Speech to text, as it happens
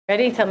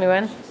Ready? Tell me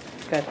when.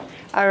 Good.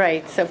 All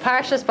right. So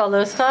Parshas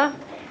Baloscha.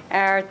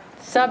 Our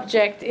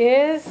subject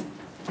is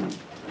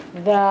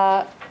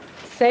the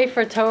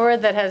Sefer Torah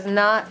that has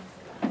not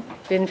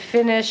been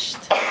finished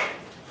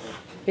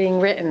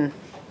being written.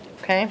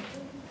 Okay.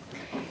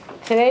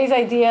 Today's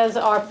ideas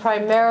are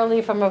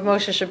primarily from Rav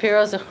Moshe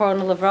Shapiro,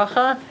 Zichrono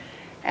Livracha,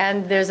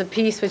 and there's a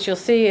piece which you'll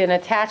see, an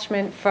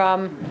attachment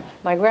from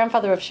my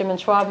grandfather of Shimon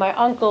Schwab, my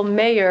uncle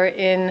Meir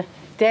in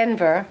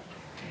Denver.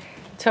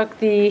 Took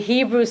the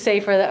Hebrew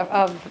Sefer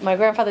of my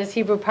grandfather's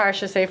Hebrew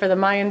Parsha Sefer, the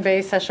Mayan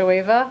Beis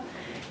Hashoeva,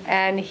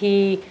 and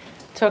he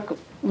took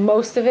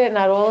most of it,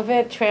 not all of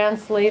it,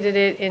 translated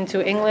it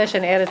into English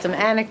and added some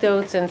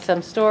anecdotes and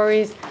some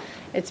stories.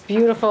 It's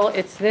beautiful.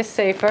 It's this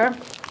Sefer,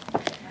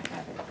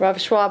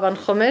 Rav Schwab on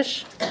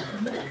Chumash,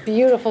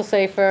 beautiful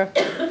Sefer,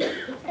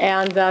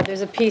 and there's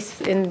a piece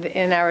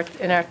in our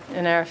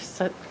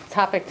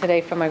topic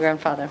today from my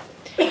grandfather.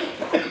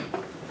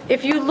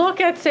 If you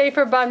look at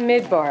Sefer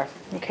Bamidbar,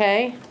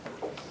 okay,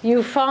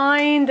 you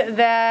find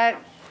that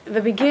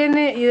the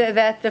beginning,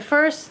 that the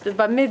first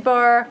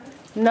Bamidbar,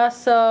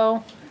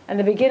 Naso, and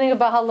the beginning of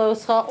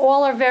Bahaloscha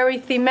all are very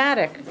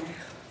thematic.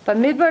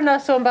 Bamidbar,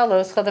 Naso, and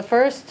Bahaloscha, the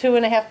first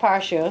 2.5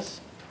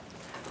 parshios,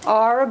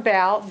 are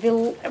about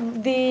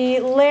the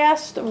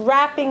last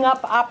wrapping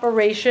up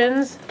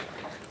operations,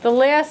 the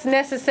last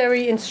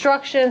necessary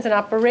instructions and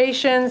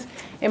operations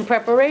in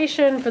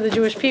preparation for the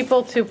Jewish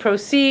people to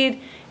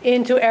proceed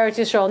into Eretz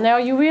Yisrael. Now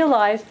you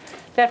realize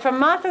that from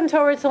Matan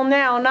Torah till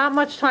now, not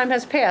much time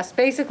has passed.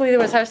 Basically, there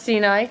was Har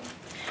Sinai.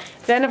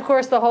 Then, of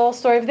course, the whole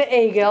story of the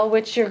Egel,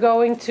 which you're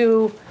going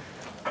to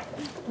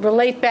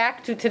relate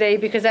back to today,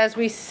 because as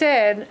we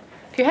said,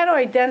 if you had to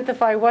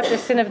identify what the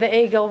sin of the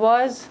Egel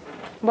was,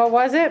 what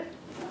was it?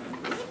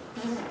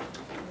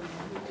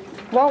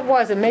 What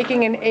was it?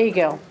 Making an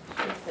Egel.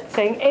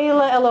 Saying,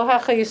 Eila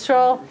Elohecha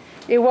Yisrael.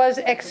 It was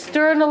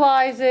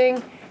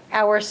externalizing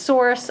our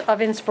source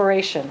of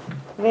inspiration.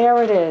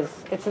 There it is.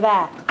 It's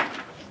that.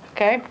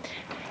 Okay?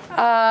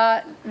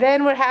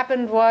 Then what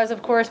happened was,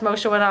 of course,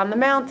 Moshe went on the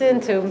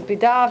mountain to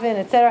Bidavin,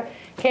 etc.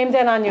 Came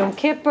down on Yom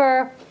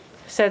Kippur,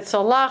 said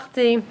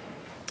Solachti.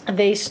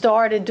 They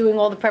started doing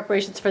all the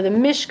preparations for the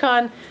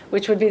Mishkan,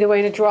 which would be the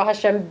way to draw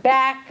Hashem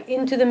back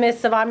into the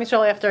midst of Am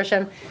Yisrael after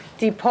Hashem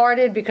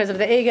departed because of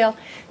the Egel.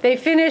 They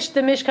finished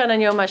the Mishkan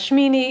on Yom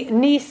HaShmini,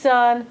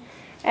 Nisan,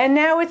 and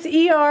now it's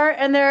Iyar,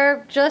 and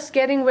they're just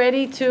getting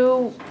ready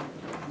to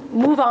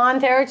move on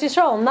to Eretz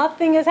Yisrael.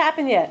 Nothing has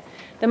happened yet.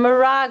 The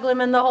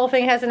Meraglim and the whole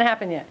thing hasn't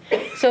happened yet.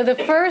 So the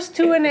first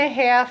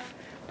 2.5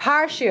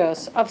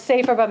 parshios of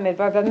Sefer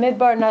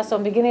Bamidbar, Naso,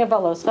 and beginning of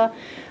Baloscha,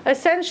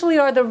 essentially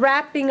are the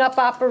wrapping up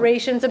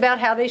operations about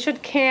how they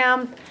should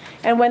camp,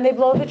 and when they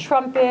blow the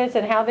trumpets,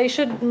 and how they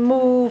should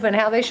move, and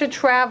how they should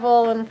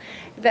travel, and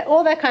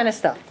all that kind of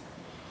stuff.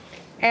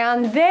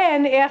 And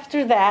then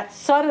after that,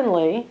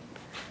 suddenly,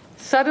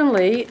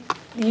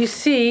 you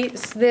see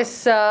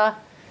this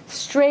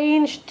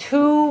strange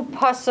 2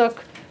 pasuk,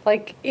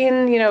 like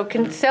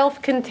in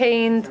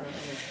self-contained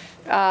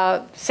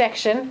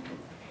section,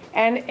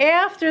 and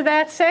after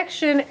that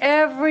section,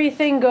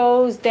 everything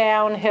goes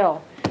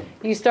downhill.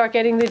 You start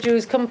getting the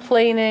Jews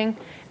complaining,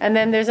 and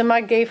then there's a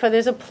Magefa,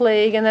 there's a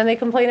plague, and then they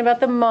complain about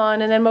the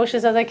man, and then Moshe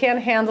says, I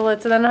can't handle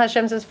it, so then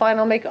Hashem says, fine,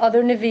 I'll make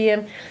other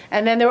Nevi'im,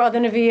 and then there are other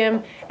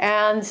Nevi'im,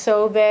 and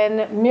so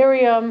then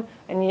Miriam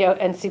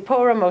and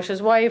Zipporah,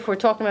 Moshe's wife, were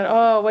talking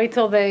about, wait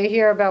till they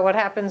hear about what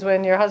happens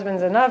when your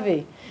husband's a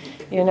Navi.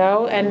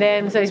 And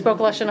then so they spoke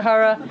Lashon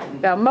Hara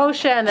about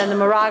Moshe, and then the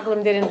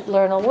Meraglim didn't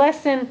learn a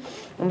lesson,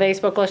 and they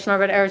spoke Lashon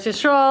Hara about Eretz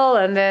Yisrael,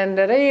 and then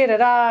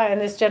and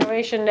this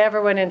generation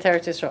never went into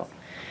Eretz Yisrael.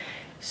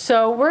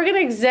 So we're going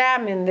to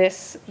examine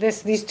these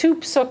 2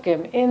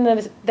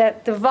 psukim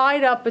that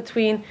divide up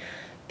between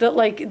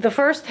the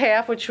first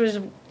half, which was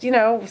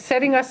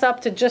setting us up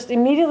to just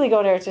immediately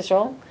go to Eretz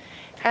Yisrael,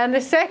 and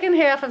the second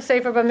half of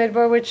Sefer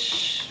Bamidbar,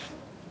 which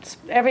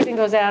everything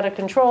goes out of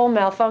control,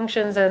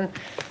 malfunctions, and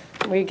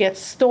we get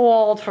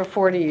stalled for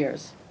 40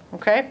 years.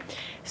 Okay?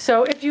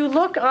 So if you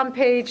look on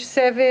page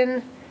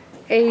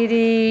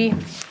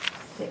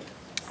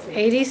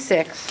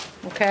 786,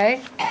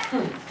 okay?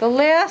 The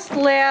last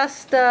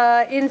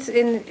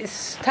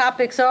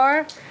topics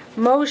are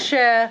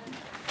Moshe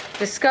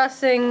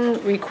discussing,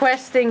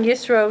 requesting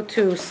Yisro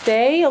to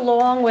stay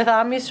along with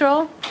Am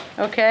Yisrael,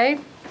 okay?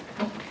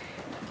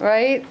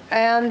 Right?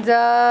 And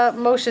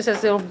Moshe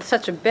says it'll be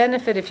such a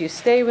benefit if you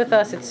stay with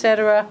us,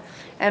 etc.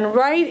 And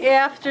right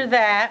after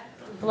that,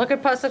 look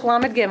at Pasuk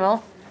Lamed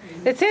Gimel.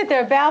 That's it.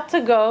 They're about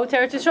to go to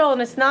Eretz Yisrael,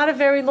 and it's not a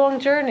very long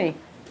journey.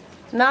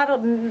 Not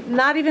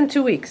even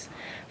 2 weeks.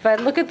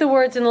 But look at the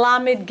words in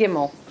Lamed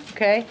Gimel.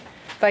 Okay?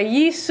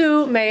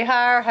 Vayisu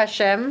Mehar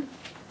Hashem.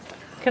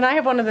 Can I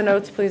have one of the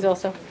notes, please,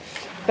 also?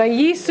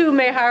 Vayisu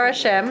Mehar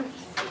Hashem.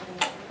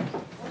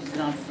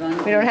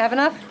 We don't have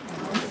enough?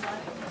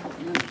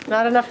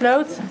 Not enough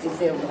notes? Is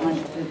there one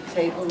at the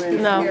table right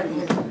No. here?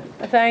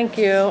 Thank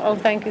you. Oh,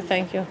 thank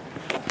you.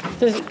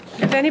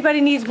 If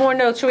anybody needs more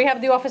notes, should we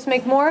have the office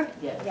make more?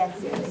 Yes.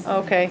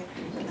 Okay.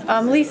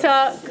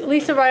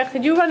 Lisa Reich,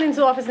 could you run into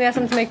the office and ask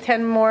them to make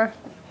 10 more?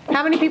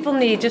 How many people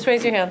need? Just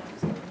raise your hand.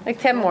 Like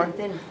 10 more.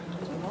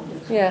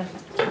 Yeah,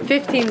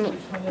 15.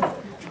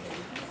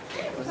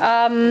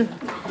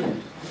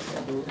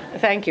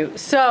 Thank you.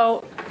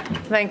 So,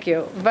 thank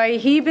you.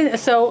 It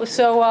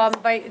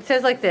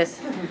says like this.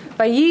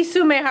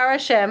 Vayisu mehar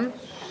Hashem.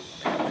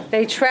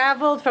 They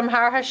traveled from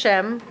Har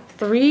Hashem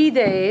 3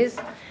 days.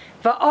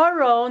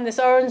 Va'aron, this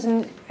Aron's,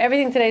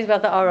 everything today is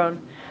about the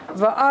Aron.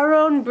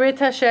 Va'aron Brit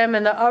Hashem,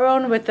 and the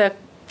Aron with the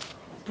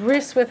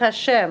bris with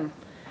Hashem.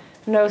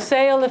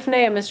 Nosei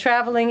Lifneim is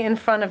traveling in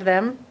front of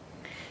them.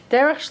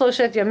 Derech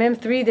Shloshet Yamim,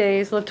 3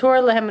 days.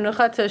 Lator Lehem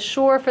Menucha, to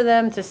shore for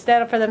them, to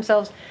stand up for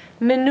themselves.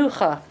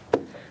 Menucha.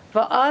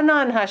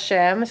 Va'anan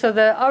Hashem, so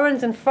the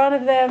Aron's in front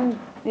of them,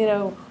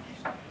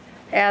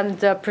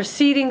 and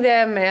preceding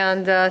them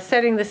and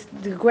setting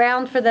the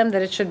ground for them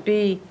that it should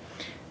be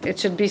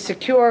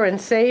secure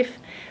and safe.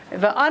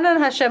 Va'anan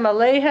Hashem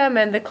aleichem,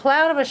 and the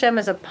cloud of Hashem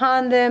is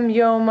upon them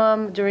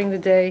yomam, during the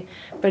day.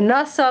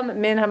 Benasam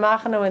min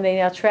hamachana, when they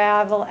now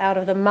travel out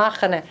of the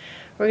machane.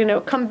 We're going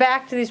to come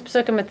back to these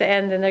psukim at the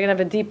end, and they're going to have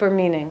a deeper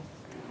meaning,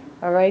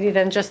 alrighty,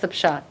 than just the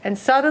pshat. And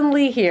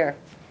suddenly here,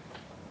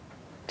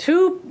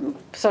 2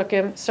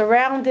 psukim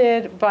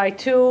surrounded by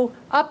 2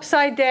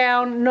 upside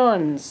down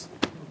nuns.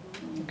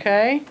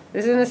 Okay,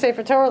 this is in the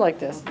Sefer Torah like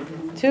this.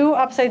 2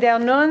 upside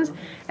down nuns,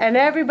 and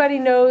everybody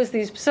knows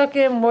these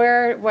psukim.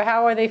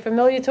 How are they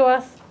familiar to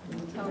us?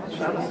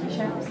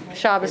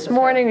 Shabbos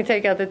morning, we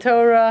take out the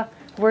Torah.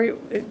 We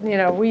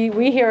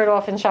hear it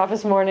often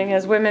Shabbos morning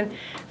as women.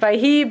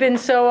 Vayhi bin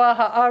Soa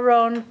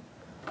ha'aron,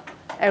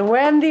 and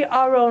when the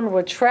Aron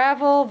would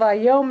travel,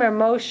 Vayomer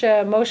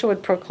Moshe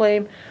would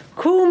proclaim,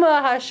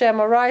 Kuma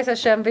Hashem, arise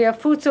Hashem,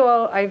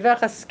 V'yafutzu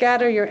Aivecha,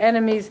 scatter your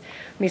enemies,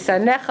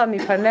 Misanecha,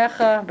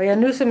 Mipanecha,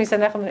 V'yanusu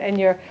Misanecha,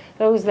 and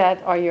those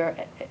that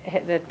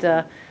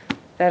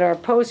are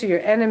opposed to your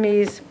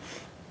enemies,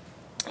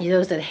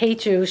 those that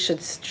hate you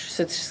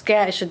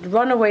should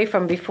run away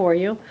from before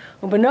you.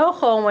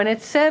 Ubenocho, when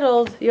it's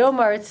settled,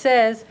 Yomar, it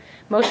says,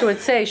 Moshe would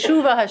say,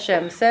 Shuva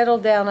Hashem, settle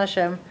down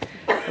Hashem.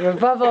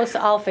 Revavos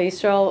Alpha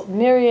Yisrael,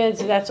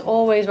 myriads, that's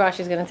always,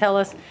 Rashi's going to tell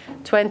us,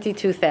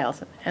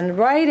 22,000. And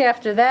right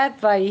after that,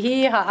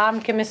 Vayihi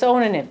ha'am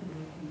kemisonanim.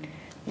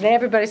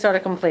 Everybody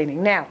started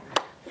complaining. Now,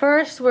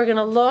 first we're going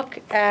to look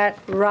at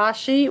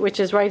Rashi, which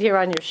is right here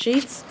on your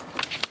sheets.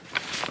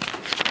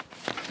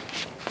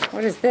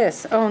 What is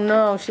this? Oh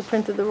no, she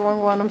printed the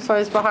wrong one. I'm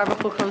sorry, it's Bahar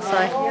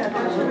B'Chukosai.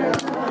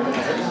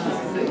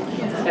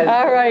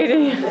 All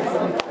righty.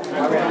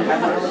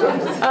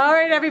 All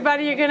right,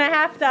 everybody, you're going to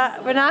have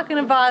to, we're not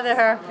going to bother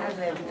her.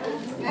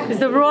 It's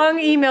the wrong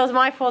email. It's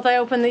my fault. I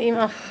opened the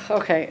email.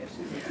 Okay.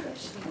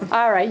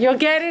 All right, you'll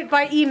get it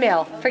by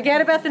email.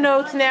 Forget about the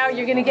notes now.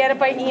 You're going to get it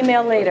by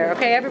email later.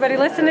 Okay, everybody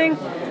listening?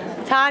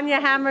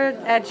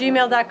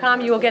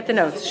 TanyaHammer@gmail.com. You will get the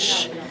notes.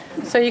 Shh.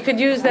 So you could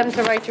use them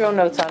to write your own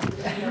notes on.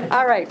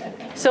 All right.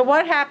 So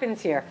what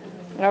happens here?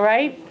 All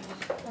right?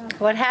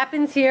 What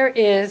happens here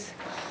is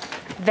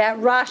that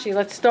Rashi,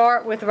 let's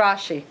start with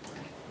Rashi.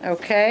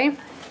 Okay?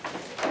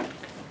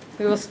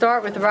 We will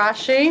start with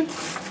Rashi.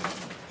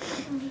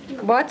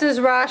 What does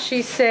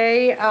Rashi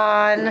say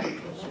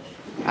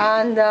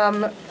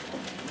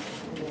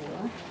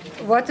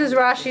what does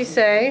Rashi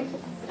say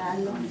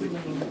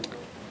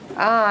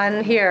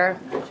on here?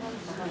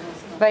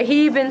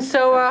 Vahi bin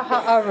Soa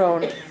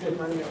ha'aron.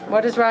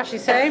 What does Rashi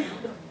say?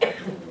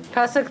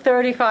 Pasuk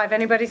 35.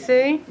 Anybody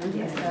see?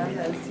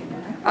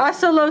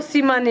 Asalo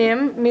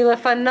simanim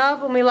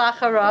milafanav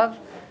umilacharav.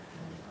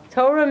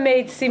 Torah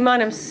made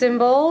simanim,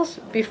 symbols,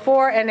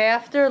 before and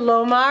after.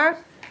 Lomar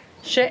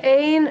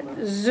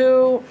she'ein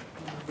zu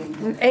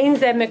ein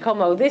ze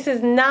mikomo. This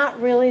is not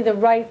really the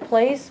right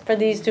place for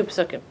these 2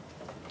 psukim.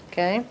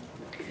 Okay?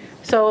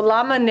 So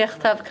lama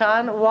nichtav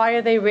kan. Why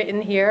are they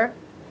written here?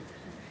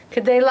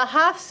 Kedei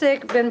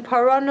lahafsik ben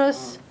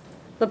paranos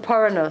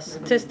leparanos.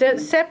 To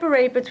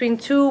separate between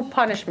 2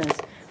 punishments.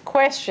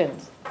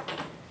 Questions.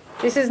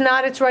 This is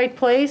not its right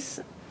place.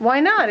 Why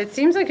not? It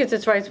seems like it's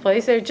its right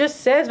place. It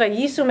just says,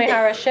 Vayisu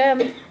mehar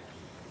Hashem.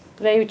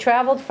 They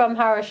traveled from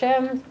Har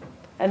Hashem,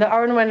 and the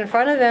Aron went in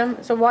front of them.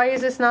 So why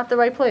is this not the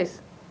right place?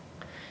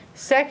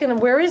 Second,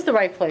 where is the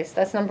right place?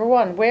 That's number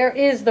 1. Where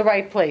is the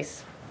right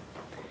place?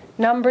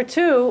 Number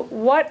 2,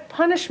 what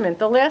punishment?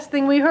 The last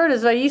thing we heard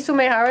is, Vayisu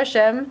mehar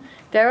Hashem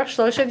derech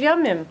shloshet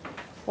yamim.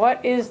 What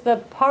is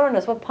the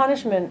paranos? What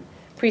punishment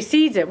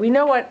precedes it? We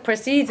know what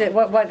precedes it,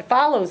 what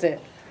follows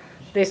it.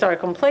 They started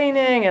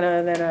complaining,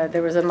 and then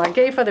there was a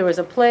magefa, there was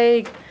a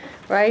plague,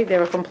 right? They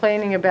were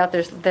complaining about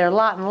their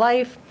lot in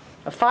life.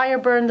 A fire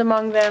burned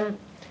among them.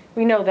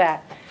 We know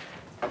that.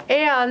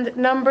 And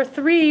number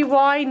 3,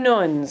 why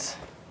nuns?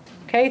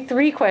 Okay,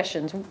 3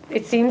 questions.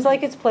 It seems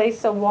like its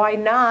place, so why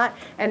not?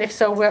 And if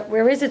so,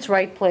 where is its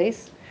right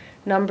place?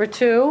 Number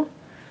 2,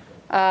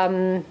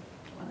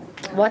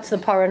 what's the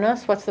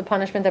paranos? What's the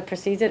punishment that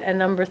precedes it? And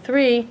number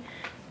 3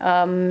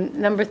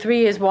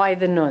 is why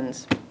the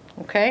nuns?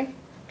 Okay.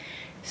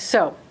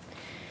 So,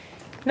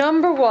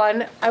 Number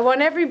one, I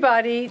want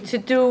everybody to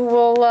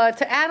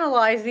to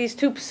analyze these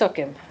two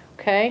psukim,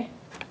 okay?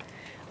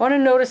 I want to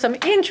notice some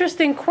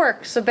interesting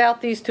quirks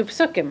about these two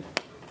psukim,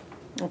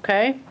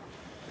 okay?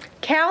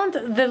 Count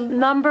the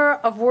number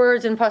of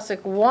words in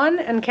pasuk 1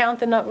 and count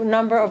the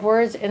number of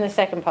words in the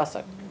second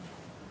pasuk.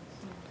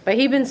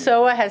 Vahi ben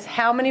Soa has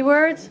how many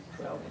words?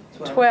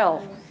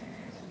 12.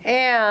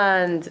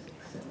 And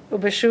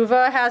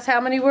Ubeshuva has how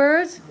many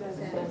words?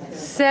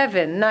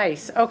 7.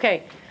 Nice.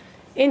 Okay.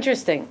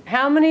 Interesting.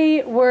 How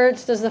many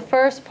words does the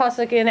first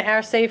pasuk in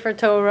our Sefer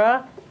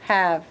Torah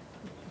have?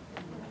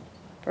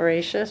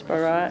 Bereshis,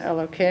 bara,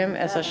 Elokim,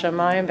 es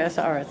hashamayim, ves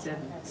haaretz.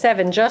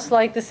 7. Just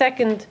like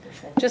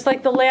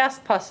the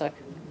last pasuk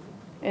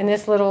in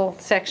this little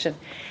section.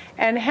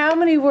 And how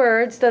many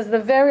words does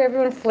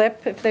everyone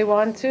flip if they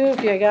want to,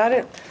 if you got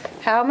it.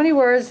 How many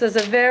words does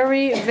the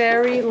very,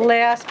 very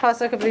last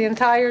pasuk of the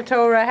entire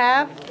Torah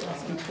have?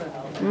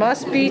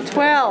 Must be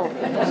 12.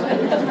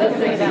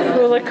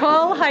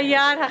 Ulakol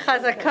hayad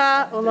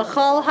hachazaka,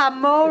 ulakol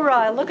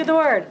hamora. Look at the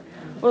word.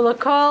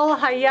 Ulakol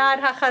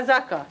hayad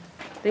hachazaka.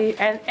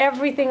 And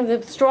everything,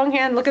 the strong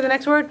hand, look at the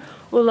next word.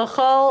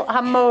 Ulakol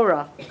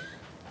hamora.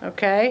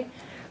 Okay?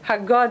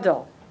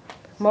 Hagadol.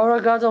 Mora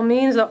gadol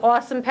means the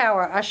awesome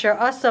power. Asher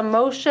asa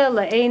Moshe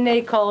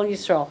le'enei kol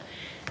Yisrael.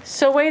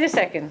 So wait a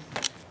second.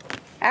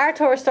 Our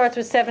Torah starts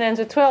with 7 and ends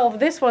with 12.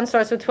 This one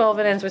starts with 12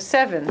 and ends with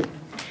 7.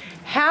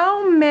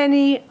 How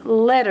many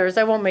letters,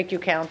 I won't make you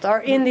count,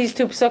 are in these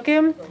two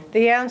psukim?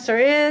 The answer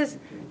is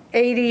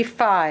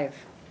 85.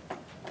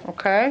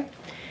 Okay?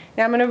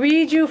 Now I'm going to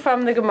read you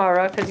from the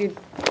Gemara, because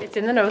it's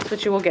in the notes,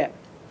 which you will get.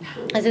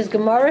 This is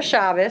Gemara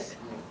Shabbos.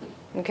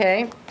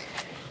 Okay?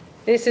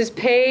 This is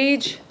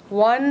page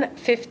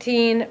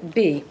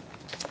 115b.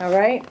 All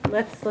right?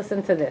 Let's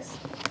listen to this.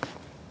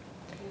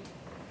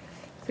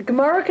 The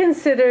Gemara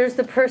considers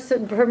the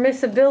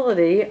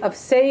permissibility of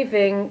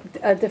saving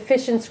a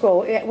deficient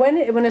scroll. When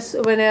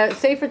a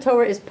Sefer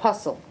Torah is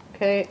puzzle,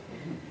 okay,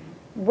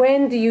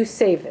 when do you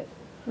save it?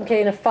 Okay,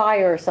 in a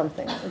fire or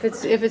something.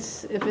 If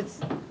it's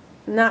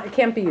not, it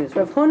can't be used.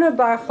 Rav Huna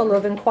bar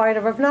Chalov inquired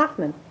of Rav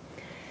Nachman.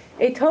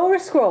 A Torah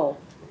scroll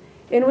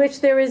in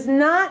which there is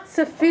not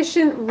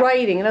sufficient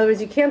writing. In other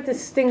words, you can't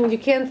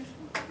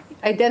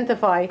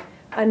identify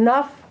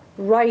enough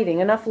writing,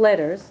 enough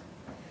letters,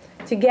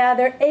 to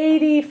gather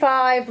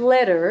 85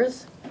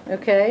 letters,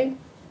 okay?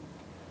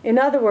 In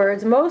other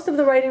words, most of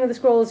the writing of the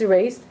scroll is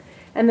erased,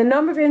 and the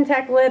number of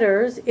intact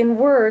letters in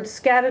words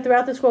scattered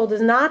throughout the scroll does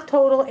not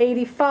total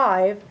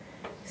 85,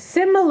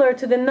 similar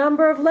to the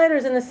number of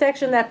letters in the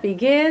section that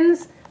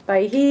begins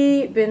by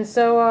He bin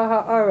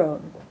Soa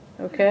Aron,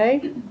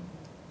 okay?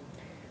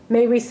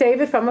 May we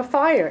save it from a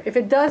fire. If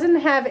it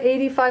doesn't have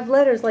 85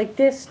 letters like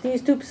these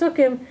two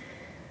psukim,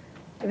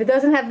 if it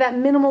doesn't have that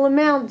minimal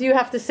amount, do you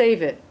have to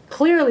save it?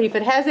 Clearly, if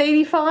it has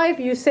 85,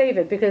 you save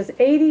it, because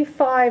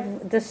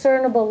 85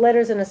 discernible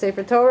letters in a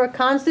Sefer Torah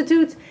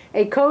constitutes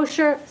a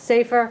kosher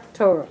Sefer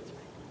Torah.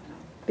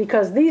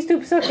 Because these two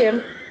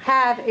psukim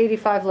have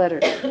 85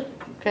 letters.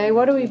 Okay,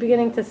 what are we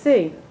beginning to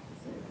see?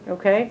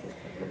 Okay,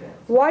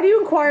 why do you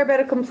inquire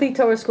about a complete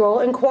Torah scroll?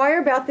 Inquire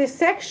about this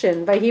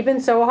section, Vahi ben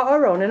Soa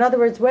Aron. In other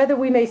words, whether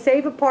we may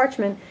save a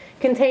parchment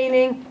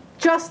containing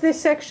just this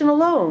section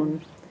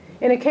alone.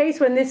 In a case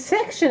when this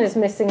section is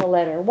missing a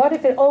letter, what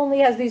if it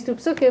only has these two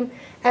psukim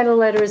and a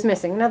letter is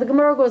missing? Now the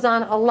Gemara goes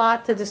on a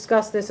lot to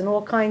discuss this in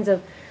all kinds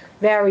of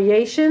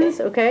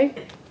variations, okay?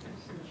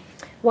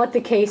 What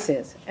the case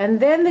is. And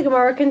then the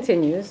Gemara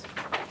continues.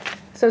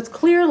 So it's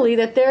clearly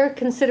that they're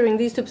considering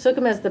these two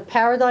psukim as the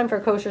paradigm for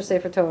kosher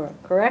Sefer Torah,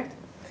 correct?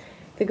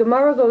 The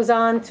Gemara goes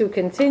on to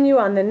continue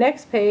on the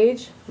next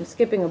page. I'm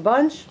skipping a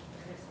bunch,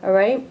 all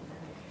right?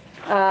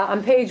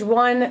 On page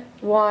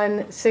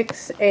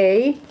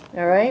 116a,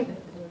 all right?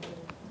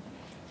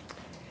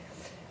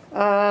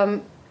 Now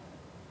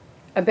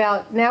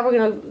we're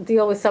going to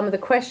deal with some of the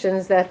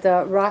questions that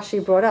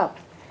Rashi brought up.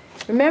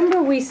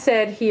 Remember we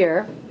said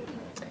here,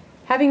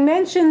 having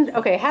mentioned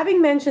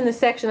the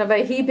section of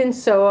Vahi ben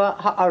Soa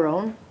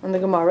Ha'aron on the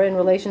Gemara in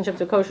relationship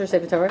to kosher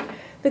Sefer Torah,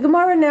 the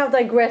Gemara now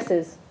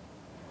digresses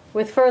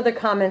with further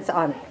comments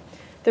on it.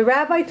 The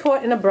rabbi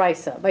taught in a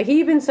brisa,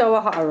 Vahi ben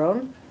Soa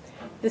Ha'aron,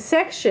 the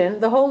section,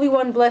 the Holy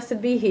One, blessed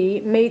be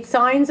He, made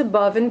signs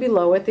above and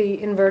below at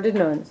the inverted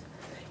nuns.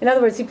 In other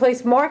words, he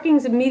placed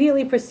markings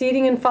immediately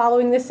preceding and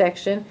following this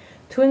section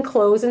to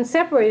enclose and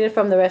separate it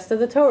from the rest of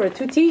the Torah,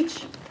 to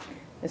teach.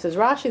 This is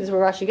Rashi, this is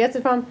where Rashi gets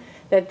it from,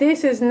 that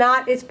this is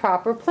not its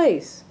proper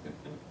place.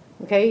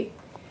 Okay?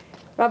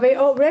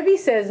 Rebbe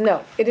says,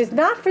 no, it is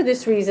not for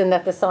this reason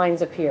that the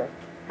signs appear.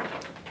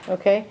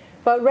 Okay?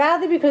 But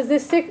rather because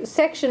this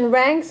section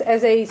ranks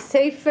as a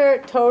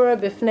Sefer Torah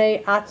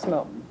b'fnei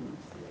atzmo.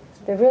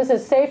 The rule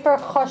says Sefer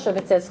Chashuv.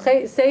 It says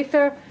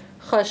Sefer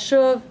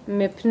Chashuv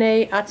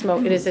mipnei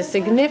atzmo. It is a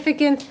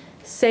significant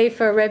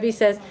Sefer. Rebbe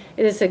says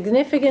it is a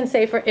significant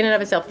Sefer in and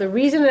of itself. The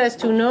reason it has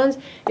two nuns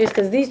is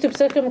because these two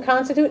psukim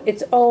constitute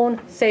its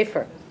own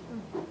Sefer.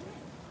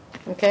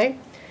 Okay?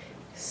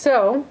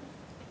 So,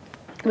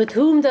 With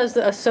whom does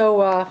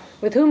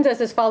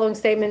this following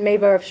statement made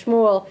by Rav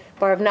Shmuel,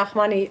 by Rav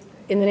Nachmani,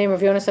 in the name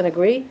of Yonasan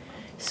agree?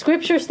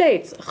 Scripture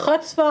states,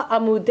 Chatzva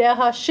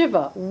amudeha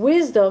shiva.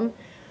 Wisdom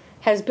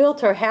has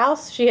built her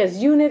house. She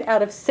has unit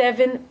out of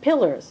 7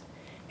 pillars.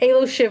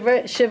 Elu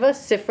shiva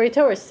sifrei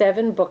Torah,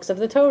 7 books of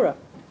the Torah.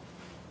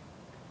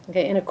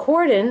 Okay, in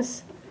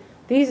accordance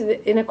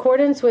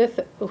with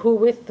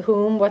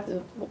whom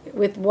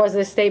was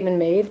this statement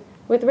made?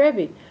 With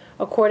Rebbe.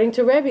 According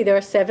to Rebbe, there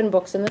are 7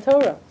 books in the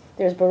Torah.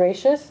 There's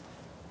Bereshis,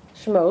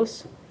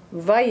 Shmos,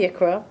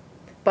 Vayikra,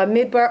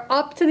 Bamidbar,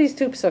 up to these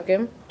 2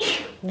 psukim.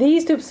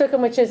 These 2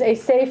 psukim, which is a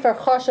Sefer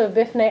Choshev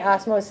Bifnei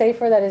Asmo, a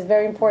Sefer that is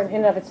very important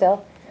in and of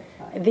itself.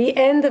 The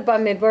end of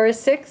Bamidbar is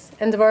 6,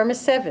 and Devarim is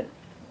 7.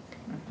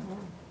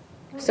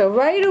 So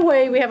right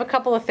away, we have a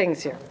couple of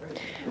things here.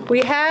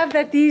 We have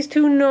that these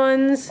 2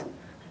 nuns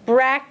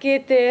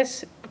bracket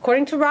this.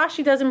 According to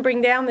Rashi, doesn't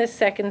bring down this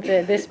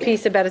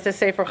piece about it's a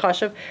Sefer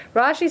Chashav.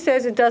 Rashi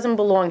says it doesn't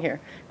belong here.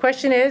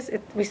 Question is,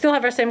 we still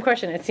have our same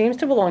question. It seems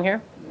to belong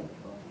here.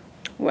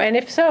 And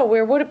if so,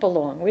 where would it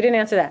belong? We didn't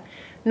answer that.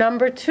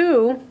 Number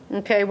 2,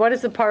 okay, what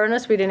is the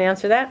paranus? We didn't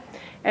answer that.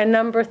 And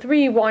number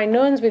 3, why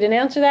nuns? We didn't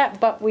answer that.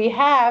 But we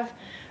have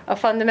a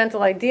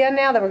fundamental idea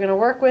now that we're going to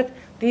work with.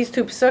 These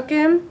 2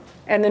 psukim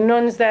and the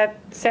nuns that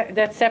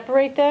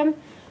separate them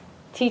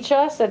teach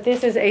us that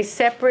this is a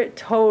separate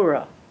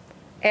Torah.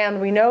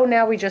 And we know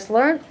now, we just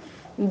learned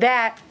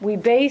that we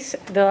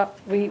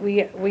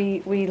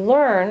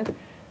learn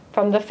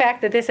from the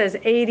fact that this has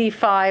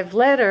 85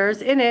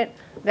 letters in it,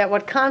 that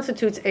what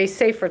constitutes a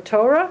Sefer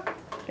Torah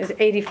is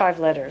 85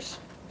 letters.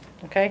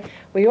 Okay?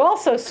 We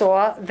also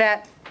saw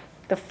that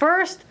the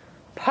first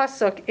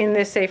pasuk in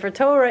this Sefer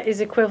Torah is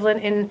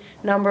equivalent in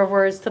number of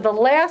words to the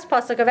last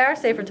pasuk of our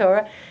Sefer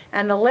Torah,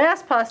 and the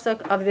last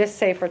pasuk of this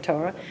Sefer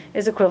Torah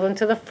is equivalent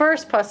to the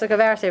first pasuk of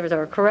our Sefer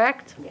Torah,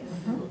 correct? Yes.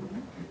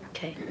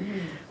 Okay.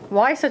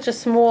 Why such a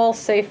small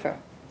Sefer?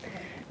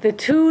 The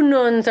 2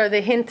 nuns are the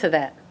hint to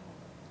that.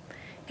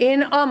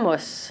 In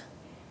Amos,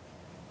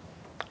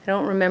 I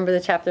don't remember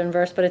the chapter and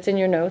verse, but it's in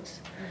your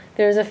notes.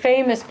 There's a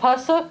famous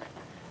pasuk,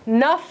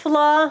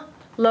 Nafla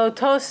lo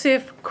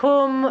tosif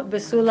kum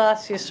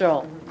besulas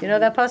Yisrael. You know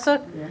that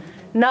pasuk? Yeah.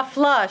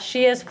 Nafla,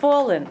 she has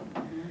fallen.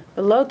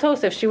 But lo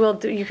tosif, she will.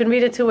 You can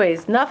read it 2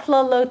 ways.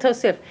 Nafla lo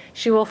tosif,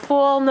 she will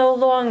fall no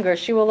longer.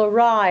 She will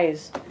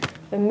arise,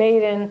 the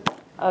maiden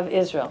of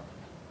Israel.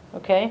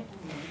 Okay?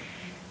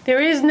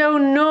 There is no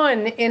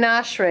nun in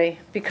Ashrei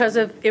because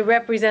it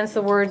represents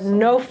the word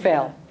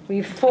nofel.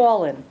 We've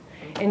fallen.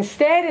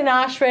 Instead, in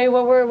Ashrei,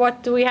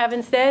 what do we have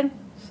instead?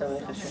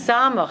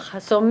 Samach.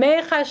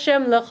 Somech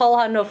Hashem lechol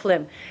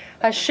hanoflim.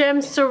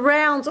 Hashem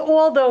surrounds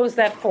all those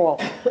that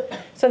fall.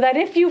 So that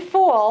if you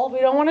fall, we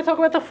don't want to talk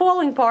about the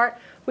falling part.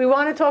 We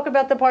want to talk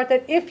about the part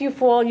that if you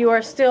fall, you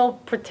are still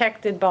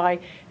protected by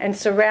and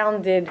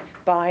surrounded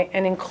by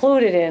and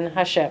included in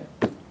Hashem,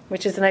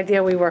 which is an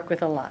idea we work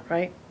with a lot,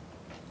 right?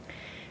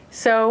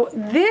 So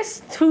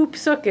this 2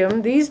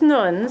 psukim, these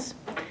nuns,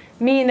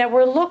 mean that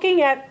we're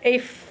looking at a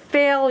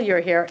failure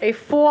here, a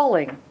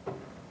falling.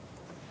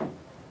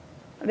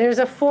 There's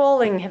a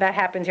falling that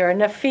happens here, a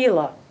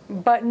nefila.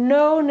 But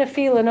no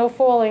nefila, no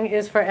falling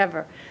is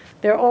forever.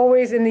 They're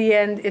always, in the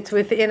end, it's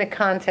within a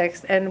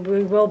context, and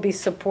we will be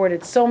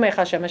supported. Somech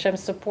Hashem. Hashem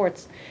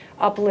supports,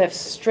 uplifts,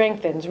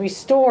 strengthens,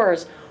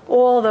 restores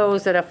all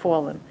those that have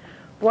fallen.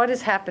 What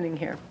is happening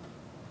here?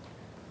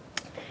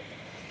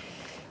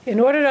 In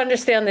order to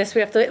understand this,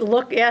 we have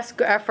to ask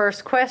our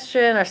first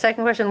question, our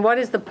second question, what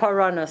is the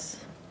paranus?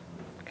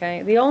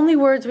 Okay, the only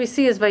words we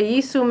see is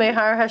Vayisu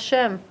Mehar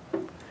Hashem.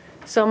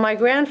 So my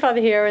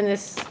grandfather here in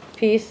this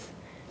piece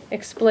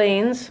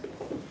explains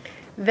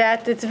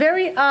that it's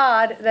very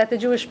odd that the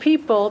Jewish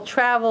people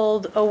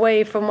traveled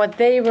away from what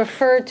they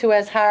referred to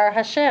as Har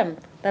Hashem,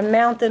 the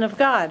mountain of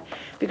God.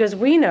 Because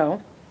we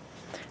know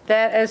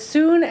that as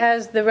soon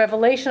as the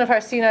revelation of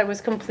Har Sinai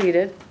was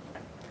completed,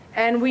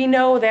 and we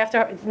know that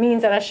after it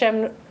means that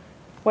Hashem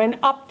went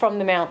up from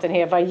the mountain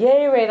here.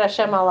 Vayered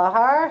Hashem al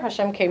har,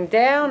 Hashem came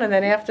down, and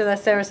then after the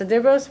Seres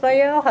Adibros,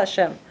 Vayel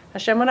Hashem.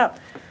 Hashem went up.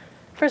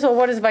 First of all,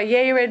 what does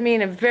Vayered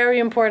mean? A very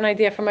important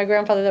idea from my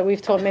grandfather that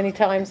we've taught many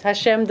times.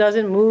 Hashem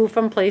doesn't move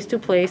from place to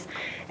place,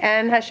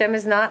 and Hashem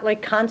is not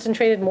like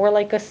concentrated, more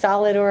like a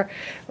solid, or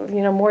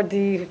more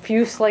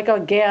diffuse like a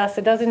gas.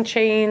 It doesn't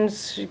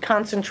change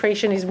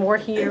concentration. He's more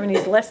here and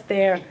he's less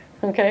there.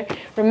 Okay.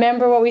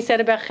 Remember what we said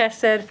about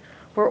Chesed.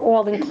 We're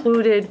all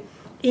included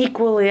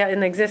equally in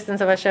the existence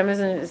of Hashem.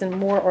 Isn't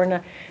more or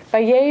not.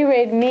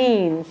 Vayered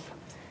means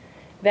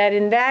that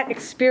in that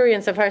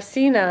experience of Har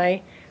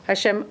Sinai,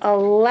 Hashem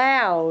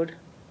allowed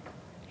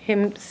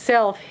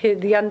himself,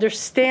 the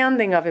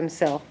understanding of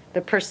himself,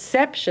 the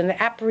perception,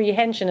 the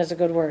apprehension is a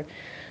good word,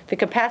 the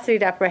capacity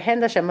to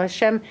apprehend Hashem.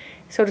 Hashem,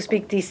 so to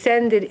speak,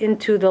 descended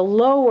into the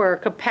lower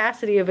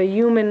capacity of a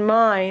human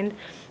mind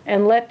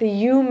and let the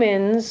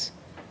humans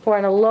who are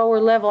on a lower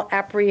level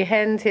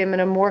apprehend him in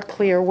a more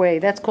clear way.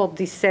 That's called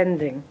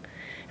descending.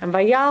 And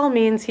Vayal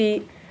means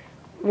he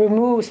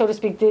removed, so to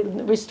speak,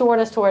 restored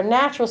us to our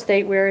natural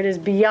state where it is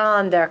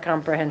beyond our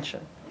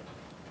comprehension.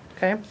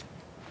 Okay?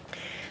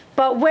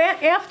 But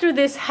after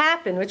this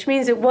happened, which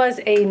means it was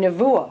a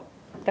nevuah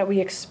that we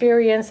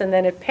experienced and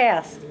then it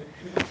passed.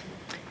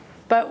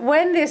 But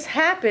when this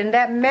happened,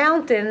 that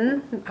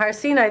mountain, Har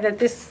Sinai, that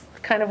this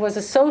kind of was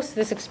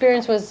this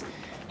experience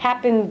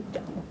happened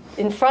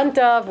in front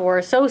of or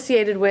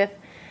associated with,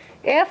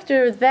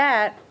 after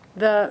that,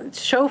 the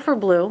shofar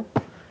blew,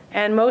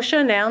 and Moshe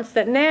announced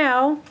that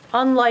now,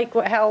 unlike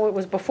how it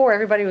was before,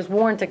 everybody was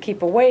warned to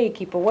keep away,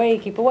 keep away,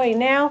 keep away.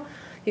 Now,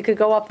 you could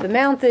go up the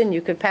mountain,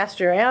 you could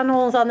pasture your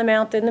animals on the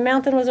mountain. The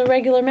mountain was a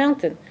regular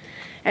mountain.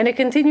 And it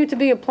continued to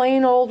be a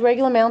plain old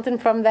regular mountain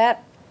from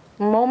that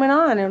moment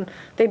on. And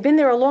they've been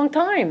there a long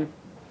time.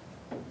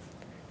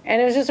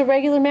 And it was just a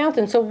regular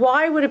mountain. So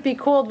why would it be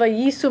called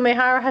Vayisu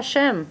Mehar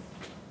Hashem?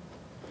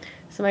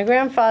 So my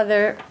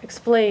grandfather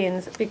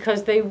explains,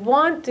 because they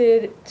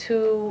wanted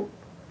to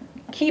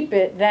keep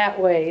it that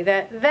way.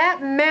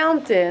 That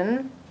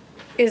mountain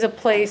is a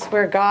place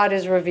where God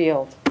is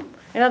revealed.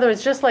 In other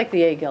words, just like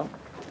the Egel.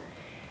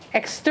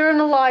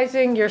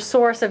 Externalizing your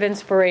source of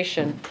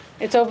inspiration.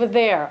 It's over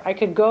there. I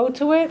could go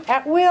to it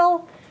at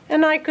will,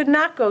 and I could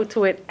not go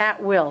to it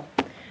at will.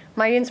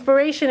 My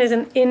inspiration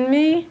isn't in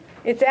me,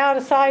 it's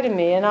outside of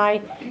me, and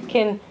I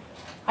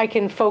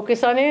can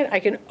focus on it, I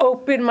can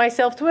open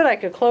myself to it, I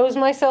could close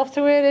myself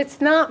to it.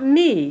 It's not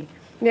me.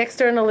 The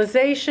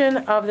externalization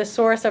of the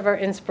source of our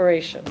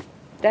inspiration.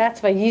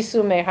 That's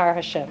Vayisu Mehar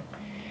Hashem.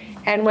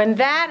 And when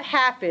that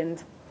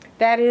happened,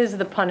 that is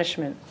the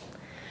punishment.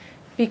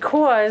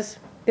 Because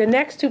the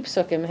next two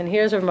psukim, and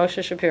here's Rav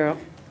Moshe Shapiro,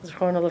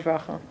 Zichrono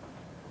Livracha.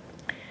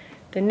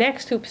 The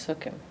next two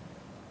psukim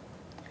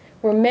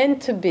were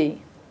meant to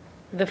be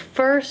the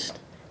first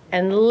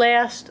and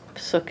last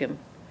psukim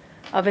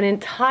of an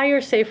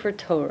entire Sefer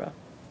Torah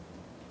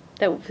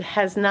that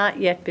has not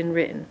yet been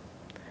written.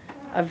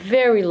 A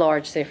very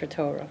large Sefer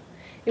Torah.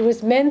 It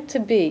was meant to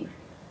be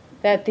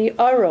that the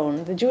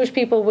Aron, the Jewish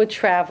people, would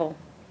travel,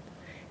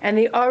 and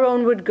the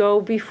Aron would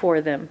go before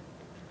them,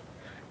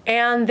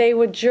 and they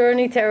would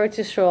journey to Eretz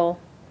Yisrael,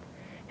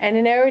 and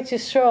in Eretz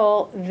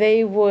Yisrael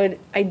they would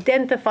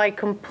identify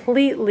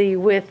completely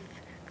with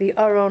the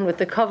Aron, with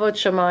the Kavod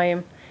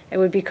Shamayim. It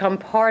would become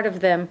part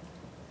of them.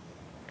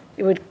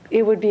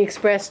 It would be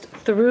expressed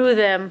through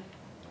them,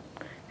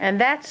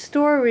 and that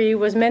story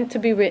was meant to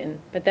be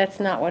written, but that's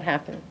not what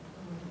happened.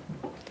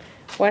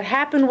 What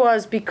happened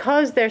was,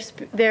 because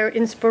their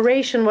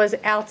inspiration was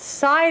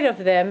outside of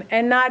them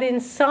and not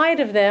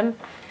inside of them,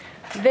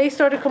 they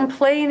started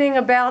complaining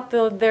about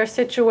their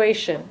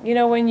situation. You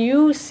know, when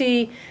you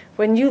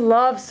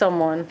love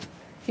someone,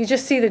 you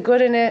just see the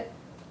good in it.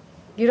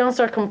 You don't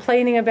start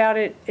complaining about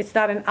it. It's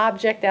not an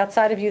object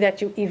outside of you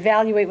that you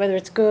evaluate whether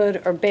it's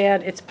good or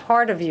bad. It's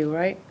part of you,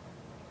 right?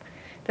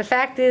 The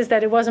fact is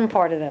that it wasn't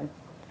part of them.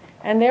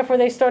 And therefore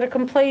they started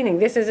complaining.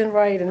 This isn't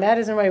right and that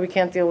isn't right. We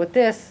can't deal with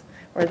this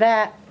or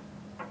that,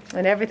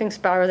 and everything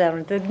spiraled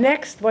out. The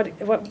next,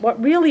 what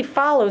really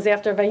follows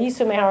after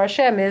Vayisu Mehar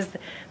Hashem is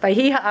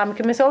Vayi ha'am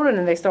k'misoden,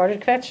 and they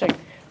started kvetching.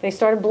 They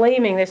started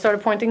blaming. They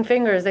started pointing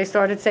fingers. They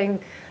started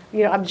saying,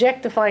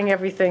 objectifying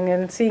everything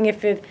and seeing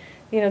if it,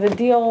 the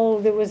deal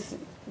that was.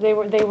 They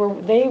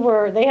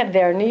had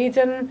their needs,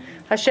 and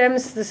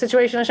the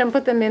situation Hashem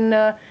put them in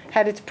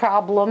had its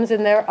problems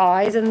in their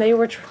eyes, and they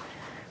were.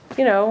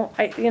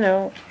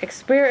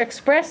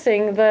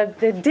 Expressing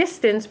the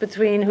distance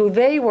between who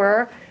they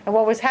were and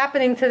what was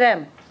happening to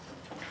them.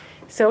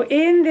 So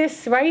in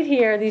this right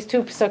here, these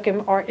two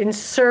psukim are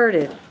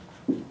inserted.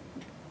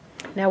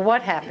 Now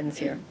what happens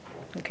here?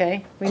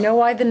 Okay, we know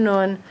why the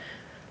nun,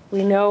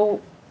 we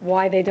know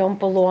why they don't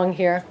belong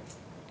here,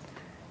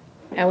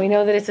 and we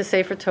know that it's a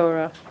Sefer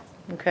Torah.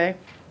 Okay,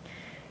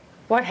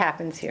 what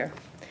happens here?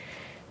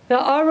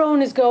 The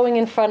Aron is going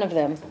in front of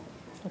them.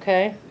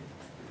 Okay.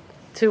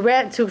 To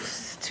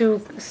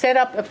set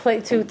up a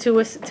place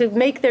to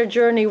make their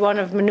journey one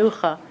of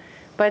menucha,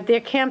 but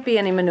there can't be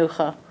any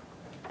menucha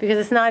because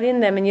it's not in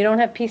them, and you don't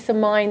have peace of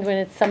mind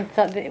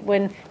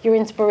when your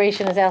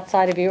inspiration is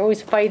outside of you. You're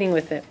always fighting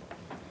with it.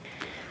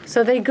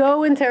 So they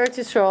go into Eretz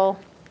Yisrael,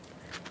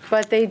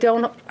 but they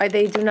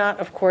do not,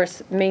 of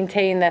course,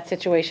 maintain that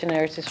situation in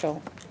Eretz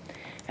Yisrael.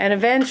 And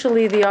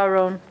eventually, the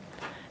Aron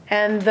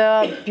and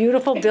the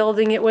beautiful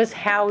building it was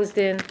housed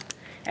in.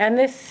 And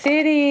the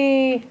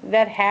city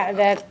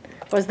that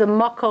was the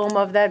makom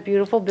of that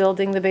beautiful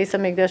building, the Beis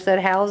HaMikdash that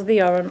housed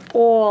the Aron,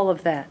 all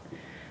of that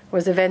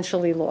was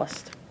eventually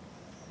lost.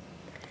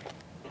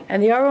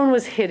 And the Aron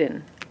was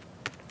hidden.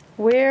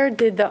 Where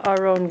did the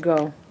Aron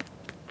go?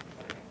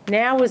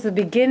 Now was the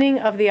beginning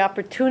of the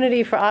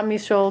opportunity for Am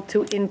Yisrael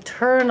to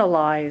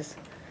internalize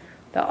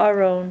the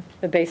Aron,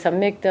 the Beis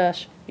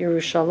HaMikdash,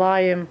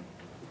 Yerushalayim,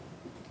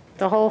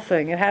 the whole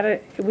thing.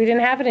 We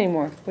didn't have it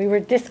anymore. We were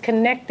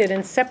disconnected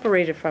and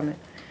separated from it.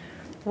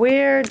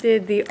 Where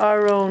did the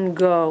Aron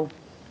go?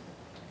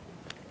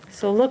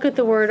 So look at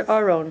the word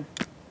Aron.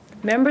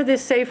 Remember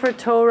this Sefer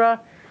Torah?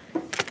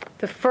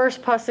 The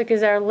first pasuk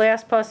is our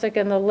last pasuk,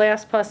 and the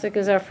last pasuk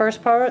is our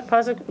first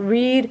pasuk.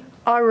 Read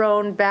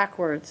Aron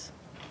backwards.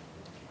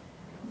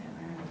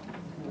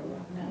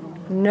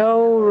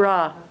 No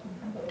ra.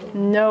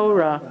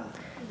 Nora.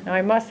 Now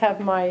I must have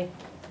my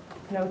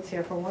notes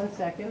here for 1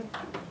 second.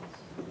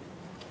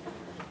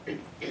 Okay.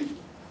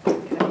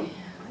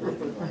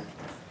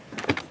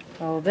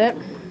 Hold it.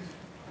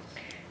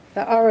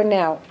 The Aron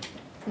now.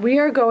 We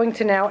are going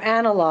to now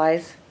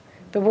analyze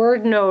the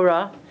word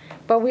Nora,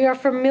 but we are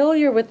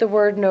familiar with the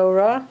word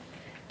Nora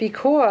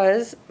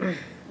because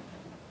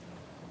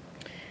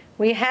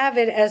we have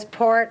it as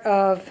part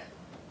of,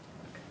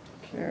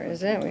 where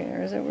is it?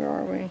 Where is it? Where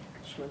are we?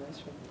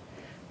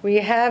 We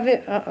have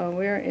it,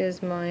 where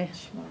is my,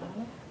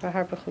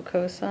 Bahar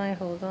B'chukosai,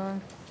 hold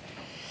on.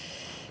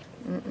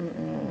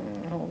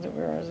 Hold it,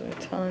 where is it?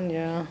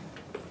 Tanya.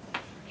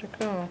 Where'd it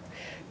go?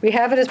 We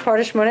have it as part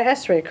of Shemona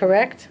Esrei,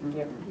 correct?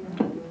 Yep.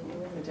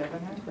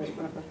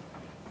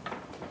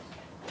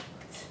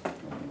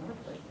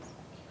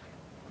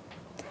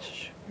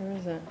 Where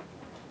is it?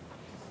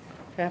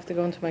 I have to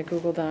go into my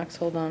Google Docs,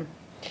 hold on.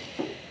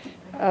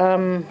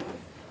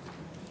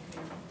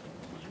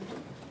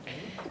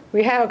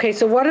 We have, okay,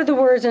 so what are the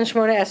words in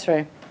Shemona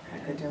Esrei?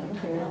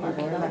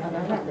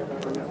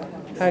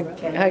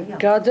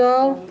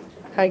 Hagadol,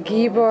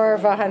 Hagibor,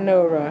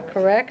 Vahanora,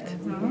 correct?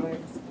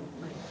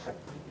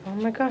 Oh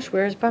my gosh,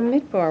 where's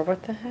Bamidbar?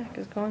 What the heck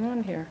is going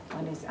on here?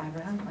 One is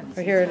Aron, one is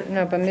Or here,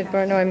 no,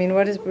 Bamidbar, no, I mean,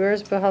 where's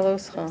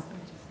Bahaloscha?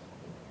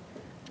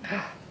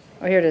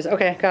 Oh, here it is.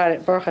 Okay, got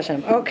it. Baruch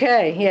Hashem.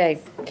 Okay, yay.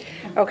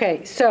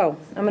 Okay, so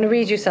I'm going to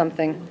read you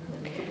something.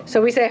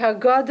 So we say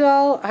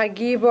Hagadol,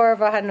 Hagibor,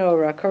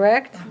 Vahanora,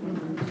 correct?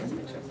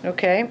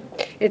 Okay.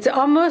 It's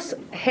almost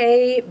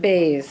Hey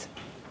Beis.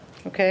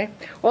 Okay.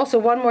 Also,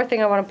 one more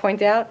thing I want to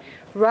point out.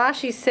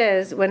 Rashi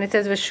says, when it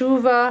says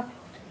Veshuva,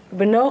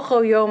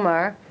 Benocho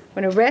Yomar,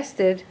 when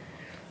arrested,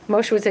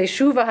 Moshe would say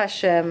Shuva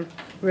Hashem,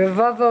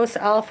 Revavos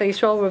Alpha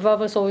Yisrael.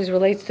 Revavos always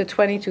relates to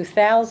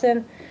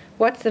 22,000.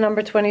 What's the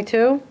number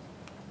 22?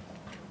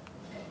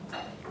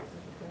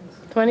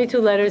 22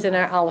 letters in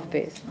our Aleph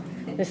base.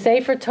 The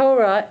Sefer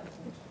Torah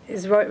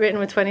is written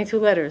with 22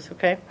 letters,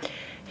 okay?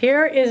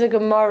 Here is a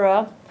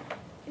Gemara,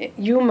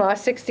 Yuma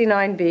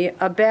 69b,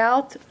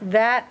 about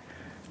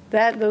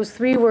those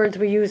three words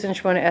we use in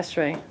Shemona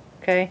Esrei,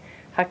 okay?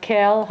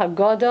 Hakel,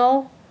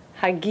 Hagodol,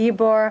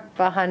 Hagibor,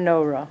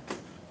 Vahanora.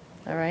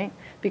 All right?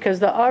 Because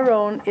the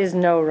Aron is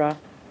Nora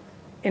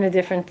in a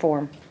different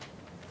form.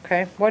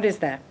 Okay? What is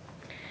that?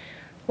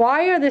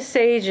 Why are the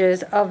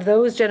sages of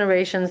those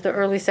generations, the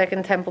early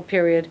Second Temple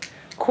period,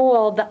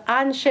 called the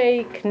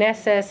Anshe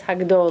Knesses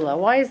Hagdola?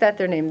 Why is that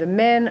their name? The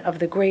men of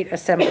the Great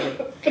Assembly.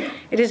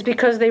 It is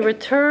because they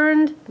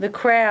returned the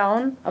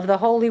crown of the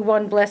Holy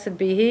One, blessed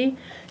be He,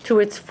 to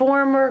its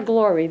former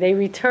glory. They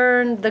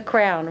returned the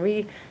crown.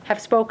 We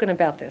have spoken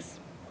about this.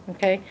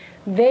 Okay?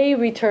 They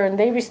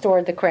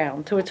restored the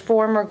crown to its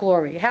former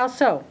glory. How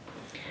so?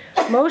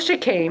 Moshe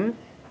came,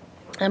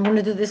 I'm going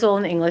to do this all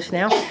in English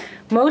now.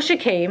 Moshe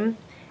came,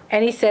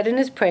 and he said in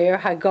his prayer,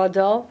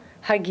 Hagadol,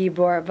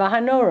 Hagibor,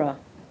 Vahanora.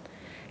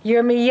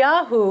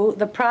 Yirmiyahu,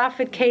 the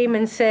prophet, came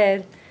and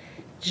said,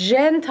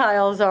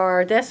 Gentiles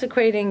are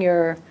desecrating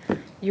your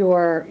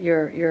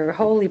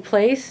holy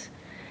place,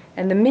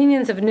 and the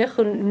minions of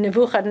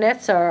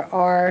Nebuchadnezzar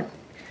are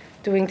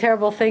doing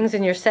terrible things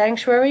in your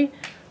sanctuary.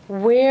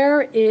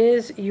 Where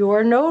is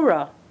your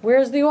Nora?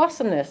 Where's the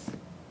awesomeness?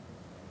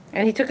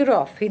 And he took it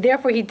off.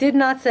 Therefore, he did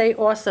not say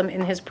awesome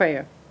in his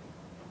prayer.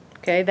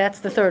 Okay, that's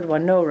the third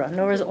one, Nora.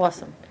 Nora is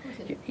awesome.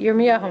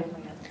 Yirmiyahu.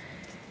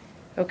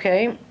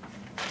 Okay.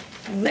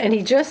 And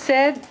he just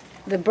said,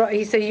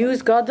 he said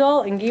use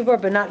Gadol and Gibor,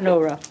 but not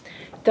Nora.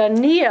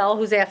 Daniel,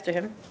 who's after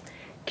him,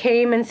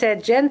 came and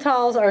said,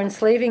 Gentiles are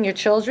enslaving your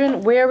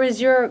children. Where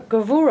is your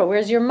Gavura?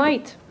 Where's your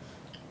might?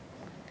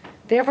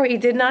 Therefore, he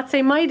did not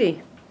say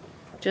mighty.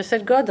 Just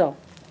said Gadol.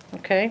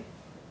 Okay.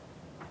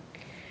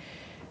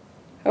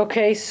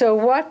 Okay, so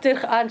what did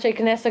Anshe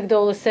Knesset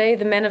Gdola say,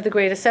 the men of the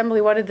Great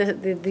Assembly? What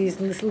did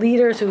these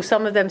leaders, who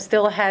some of them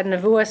still had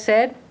Nevuah,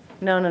 said?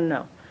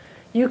 No.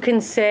 You can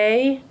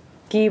say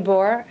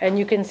Gibor and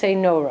you can say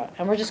Nora.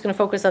 And we're just going to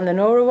focus on the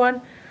Nora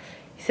one.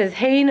 He says,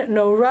 Hein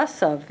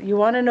Norasav. You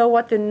want to know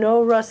what the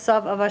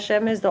Norasav of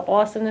Hashem is, the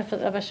awesomeness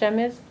of Hashem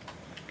is?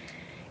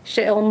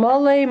 She'el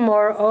mole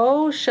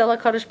mor'o shel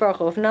HaKadosh Baruch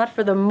Hu. If not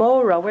for the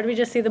Mora. Where did we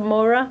just see the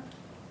Mora?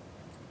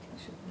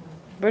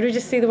 Where did we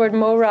just see the word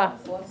Mora?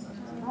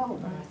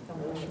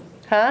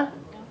 Huh?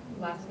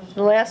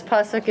 The last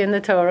pasuk in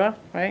the Torah,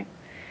 right?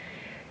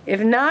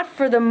 If not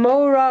for the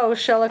Mora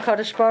shel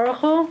HaKadosh Baruch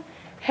Hu,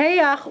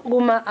 Heyach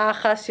uma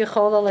achas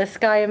yichola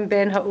leskayim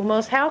ben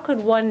ha'umos. How could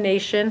one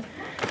nation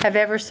have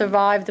ever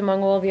survived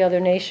among all the other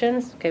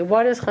nations? Okay,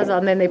 what is Chazal?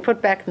 And then they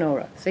put back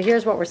Nora. So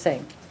here's what we're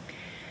saying.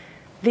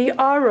 The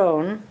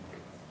Aron,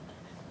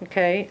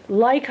 okay,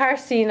 like Har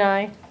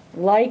Sinai,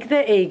 like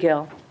the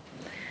Egel,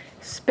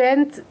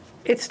 spent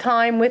its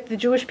time with the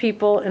Jewish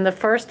people in the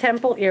First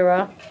Temple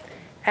era,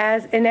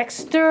 as an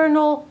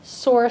external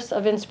source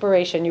of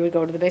inspiration. You would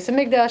go to the base of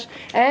Mikdash,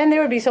 and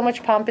there would be so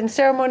much pomp and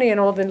ceremony, and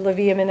all the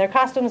Leviim in their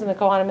costumes, and the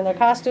Kohanim in their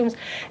costumes,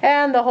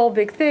 and the whole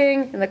big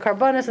thing, and the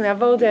Karbanos, and the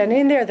Avoda, and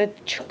in there, the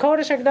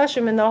Kodesh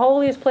HaKodashim, in the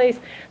holiest place,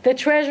 the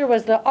treasure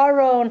was the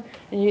Aron,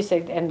 and you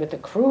say, and with the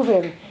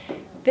Kruvim,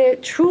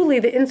 truly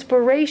the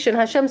inspiration,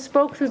 Hashem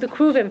spoke through the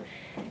Kruvim,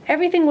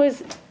 everything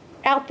was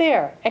out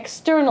there,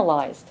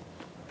 externalized.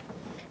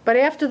 But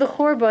after the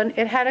Churban,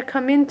 it had to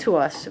come into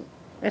us.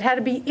 It had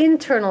to be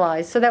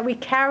internalized so that we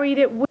carried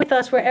it with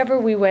us wherever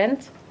we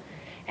went.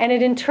 And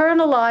it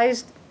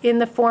internalized in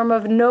the form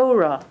of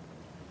Norah,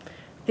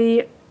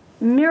 the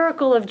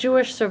miracle of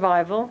Jewish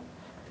survival.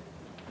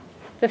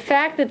 The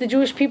fact that the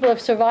Jewish people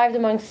have survived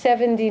among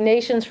 70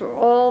 nations for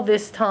all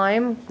this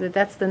time,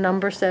 that's the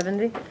number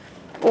 70,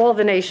 all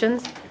the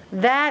nations,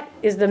 that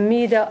is the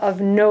Midah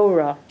of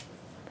Norah.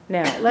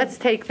 Now, let's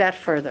take that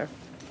further.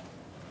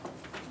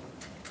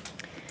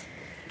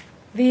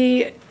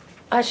 The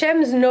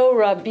Hashem's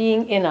Norah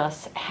being in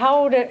us,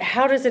 how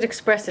does it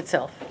express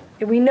itself?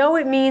 We know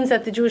it means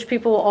that the Jewish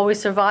people will always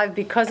survive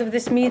because of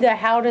this midah.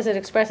 How does it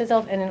express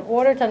itself? And in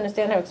order to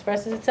understand how it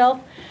expresses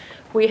itself,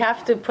 we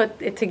have to put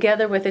it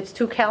together with its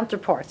two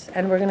counterparts.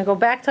 And we're going to go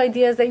back to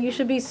ideas that you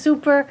should be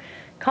super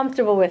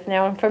comfortable with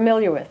now and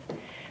familiar with.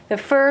 The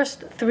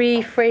first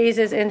three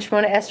phrases in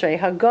Shemona Esrei,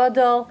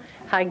 HaGadol,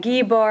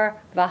 HaGibor,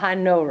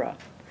 VaHaNorah.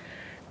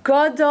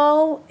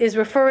 Gadol is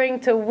referring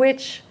to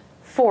which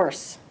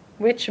force?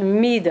 Which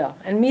midah?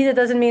 And midah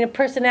doesn't mean a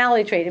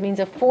personality trait. It means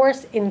a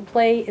force in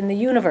play in the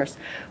universe.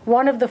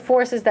 One of the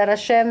forces that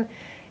Hashem,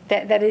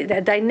 that is a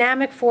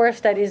dynamic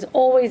force that is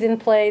always in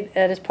play,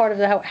 that is part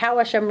of how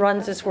Hashem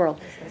runs this world.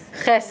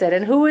 Chesed.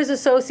 And who is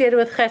associated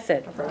with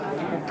Chesed?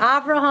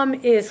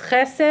 Avraham is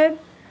Chesed.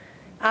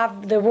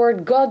 The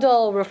word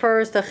Gadol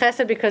refers to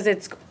Chesed because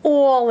it's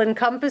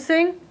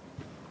all-encompassing.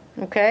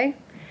 Okay?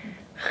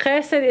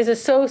 Chesed is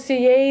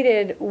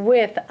associated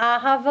with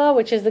Ahava,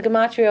 which is the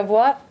gematria of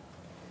what?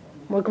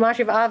 What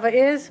gematria of Ava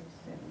is?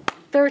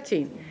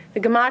 13. The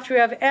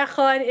gematria of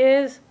Echad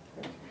is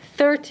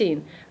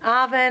 13.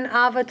 Ava and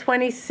Ava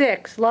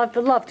 26. Love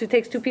for love. It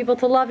takes two people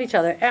to love each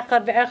other.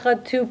 Echad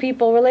ve'echad, two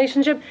people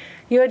relationship.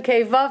 Yud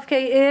Kei Vav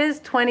Kei is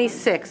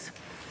 26.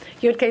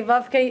 Yud Kei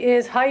Vav Kei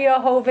is Haya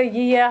Hove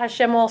Yiyah,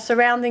 Hashem all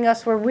surrounding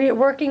us. We're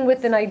working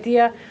with an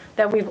idea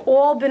that we've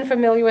all been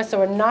familiar with, so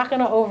we're not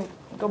going to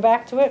go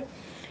back to it.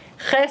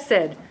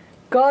 Chesed,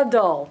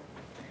 Gadol,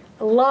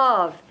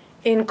 love,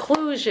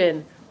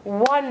 inclusion,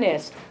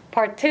 oneness,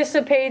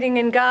 participating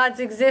in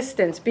God's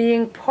existence,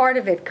 being part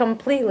of it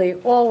completely,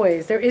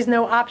 always. There is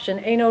no option.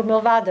 Einod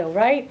milvado,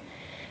 right?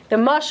 The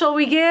mashal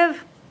we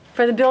give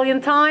for the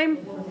billionth time,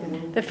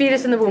 the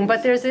fetus in the womb.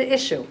 But there's an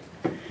issue.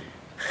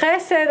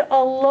 Chesed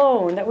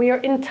alone, that we are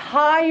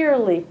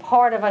entirely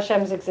part of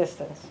Hashem's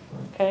existence.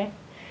 Okay?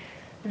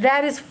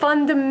 That is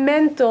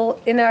fundamental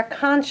in our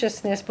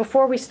consciousness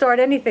before we start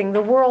anything.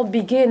 The world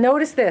begins.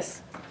 Notice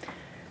this.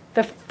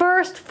 The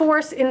first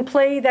force in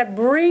play that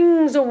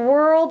brings a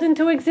world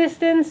into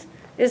existence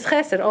is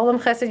Chesed.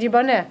 Olam Chesed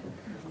Yibaneh.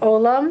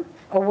 Olam,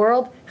 a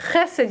world,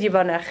 Chesed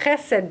Yibaneh.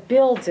 Chesed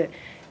builds it.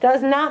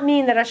 Does not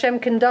mean that Hashem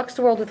conducts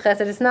the world with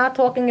Chesed. It's not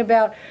talking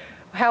about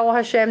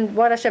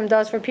what Hashem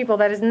does for people.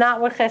 That is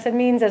not what Chesed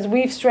means, as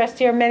we've stressed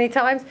here many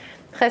times.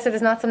 Chesed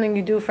is not something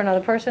you do for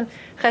another person.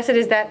 Chesed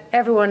is that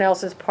everyone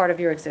else is part of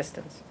your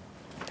existence.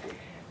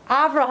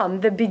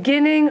 Avraham, the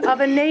beginning of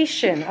a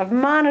nation, of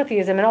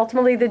monotheism, and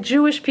ultimately the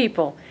Jewish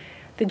people.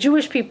 The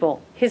Jewish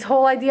people, his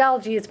whole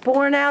ideology, it's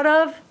born out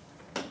of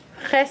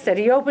Chesed.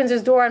 He opens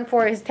his door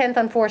his tent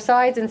on four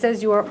sides and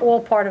says, you are all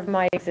part of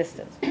my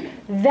existence.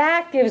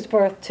 That gives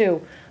birth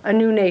to a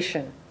new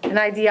nation, an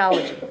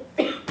ideology.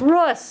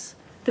 Rus,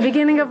 the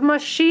beginning of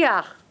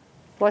Mashiach.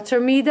 What's her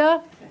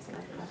midah?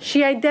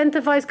 She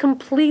identifies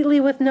completely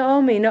with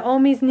Naomi.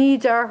 Naomi's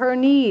needs are her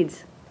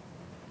needs.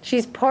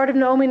 She's part of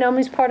Naomi.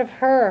 Naomi's part of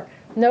her.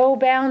 No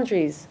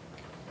boundaries.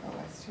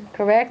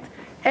 Correct?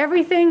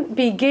 Everything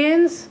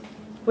begins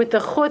with the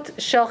chut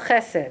shel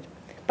chesed.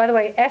 By the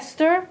way,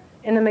 Esther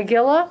in the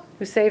Megillah,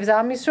 who saves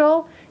Am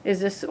Yisrael,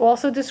 is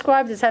also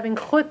described as having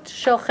chut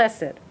shel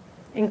chesed.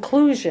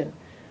 Inclusion.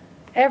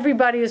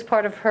 Everybody is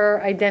part of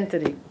her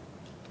identity.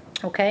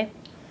 Okay?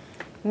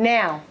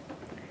 Now,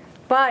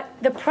 but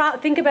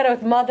think about it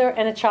with mother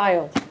and a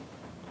child.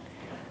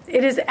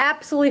 It is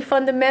absolutely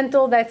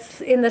fundamental that's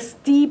in the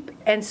steep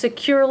and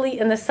securely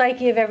in the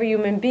psyche of every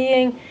human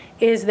being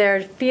is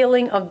their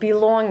feeling of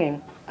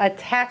belonging,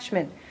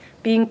 attachment,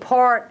 being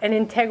part and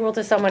integral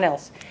to someone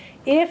else.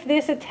 If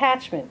this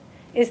attachment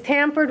is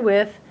tampered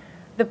with,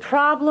 the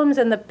problems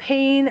and the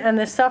pain and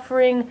the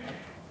suffering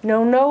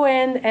know no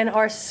end and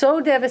are so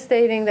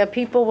devastating that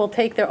people will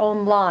take their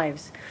own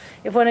lives.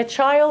 If when a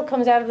child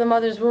comes out of the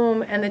mother's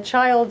womb and the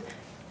child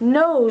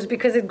knows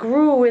because it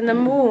grew in the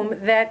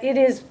womb that it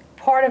is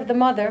part of the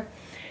mother,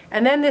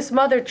 and then this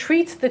mother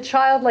treats the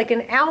child like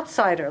an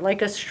outsider,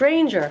 like a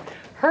stranger,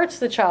 hurts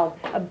the child,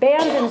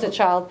 abandons the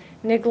child,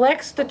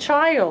 neglects the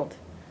child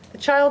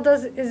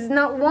is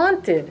not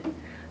wanted.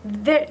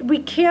 that we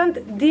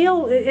can't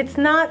deal. It's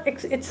not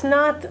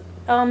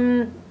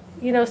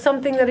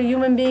something that a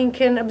human being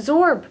can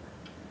absorb,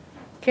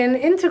 can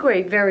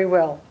integrate very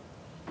well.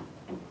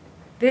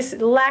 This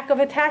lack of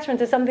attachment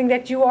is something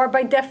that you are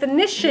by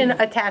definition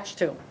attached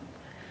to,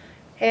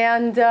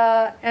 and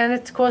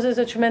it causes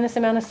a tremendous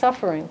amount of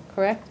suffering.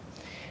 Correct?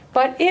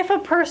 But if a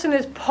person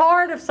is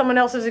part of someone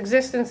else's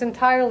existence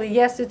entirely,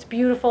 yes, it's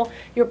beautiful,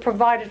 you're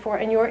provided for,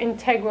 and you're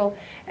integral,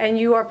 and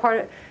you are part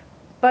of,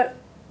 but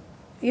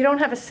you don't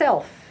have a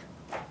self.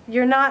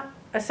 You're not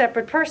a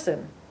separate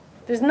person.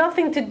 There's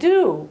nothing to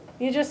do.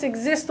 You just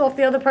exist off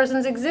the other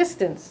person's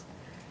existence.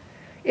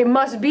 It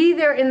must be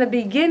there in the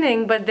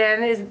beginning, but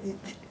then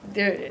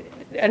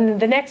and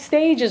the next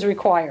stage is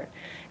required.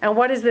 And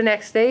what is the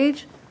next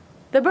stage?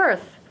 The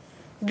birth.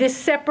 This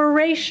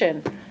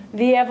separation.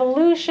 The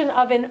evolution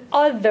of an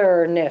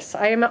otherness.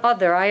 I am an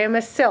other. I am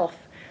a self.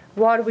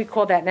 What do we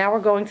call that? Now we're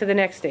going to the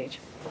next stage.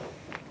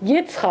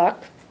 Yitzchak,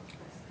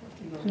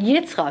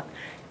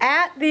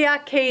 at the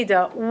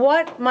Akedah,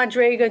 what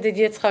madrega did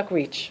Yitzchak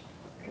reach?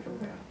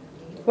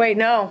 Wait,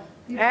 no.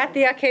 At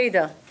the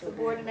Akedah.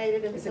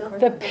 Subordinated himself.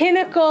 The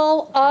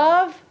pinnacle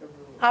of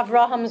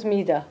Avraham's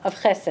midah, of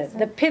chesed.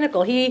 The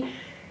pinnacle. He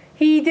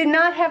did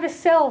not have a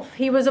self.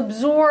 He was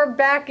absorbed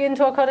back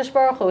into HaKadosh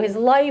Baruch Hu. His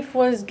life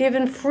was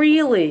given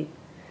freely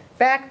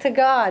back to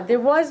God.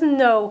 There was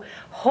no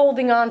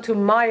holding on to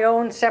my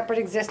own separate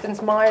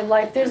existence, my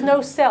life. There's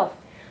no self.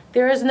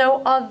 There is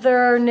no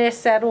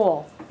otherness at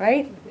all,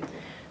 right?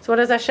 So what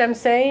does Hashem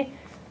say?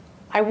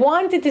 I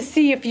wanted to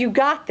see if you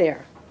got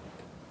there,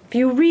 if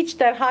you reached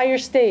that higher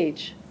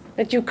stage,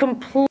 that you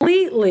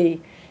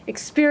completely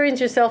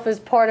experience yourself as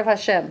part of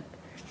Hashem.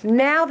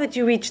 Now that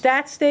you reach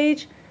that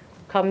stage,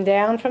 come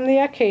down from the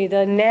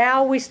Akedah.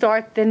 Now we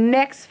start the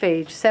next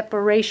phase,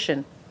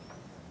 separation.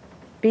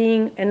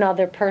 Being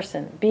another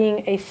person,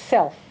 being a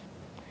self.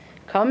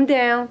 Come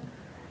down,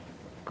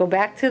 go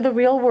back to the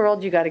real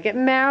world. You got to get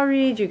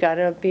married. You got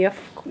to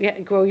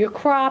grow your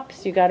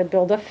crops. You got to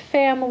build a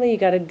family. You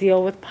got to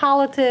deal with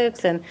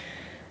politics and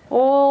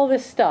all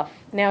this stuff.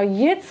 Now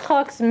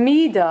Yitzchak's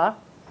midah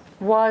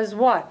was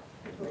what?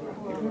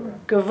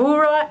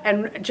 Gevura,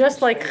 and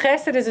just like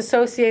Chesed is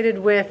associated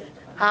with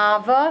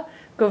Ava,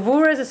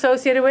 Gevura is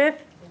associated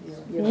with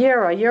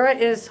Yira. Yira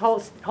is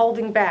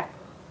holding back.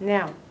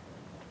 Now,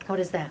 what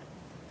is that?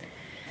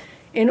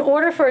 In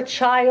order for a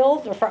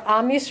child, or for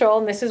Am Yisrael,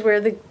 and this is where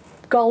the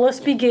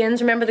Golus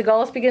begins. Remember, the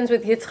Golus begins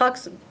with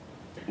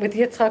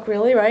Yitzchak,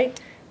 really,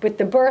 right? With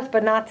the birth,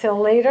 but not till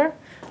later.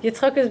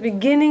 Yitzchak is the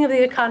beginning of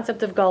the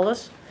concept of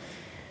Golus.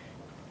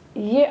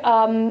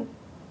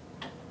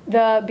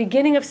 The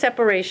beginning of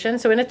separation.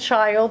 So in a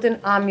child, in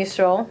Am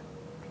Yisrael,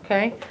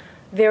 okay,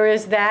 there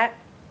is that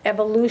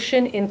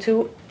evolution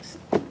into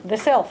the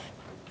self.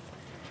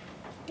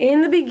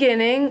 In the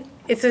beginning,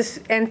 it's this,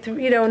 and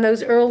in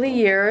those early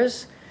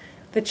years,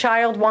 the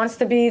child wants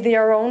to be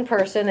their own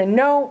person, and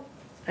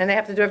they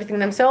have to do everything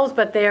themselves,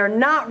 but they are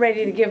not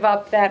ready to give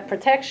up that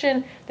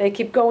protection. They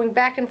keep going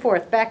back and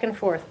forth, back and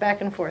forth, back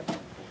and forth.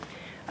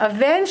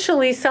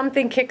 Eventually,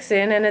 something kicks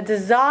in, and a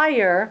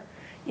desire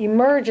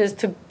emerges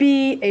to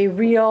be a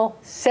real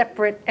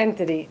separate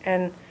entity,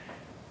 and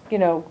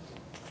go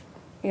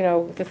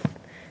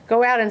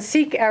out and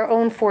seek our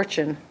own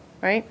fortune,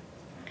 right?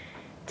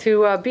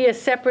 To be a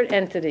separate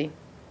entity.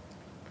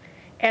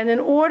 And in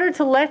order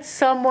to let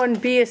someone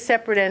be a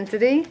separate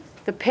entity,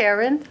 the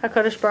parent,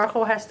 HaKadosh Baruch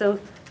Hu, has to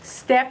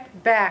step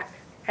back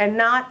and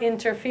not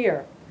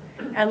interfere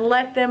and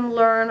let them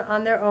learn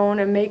on their own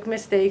and make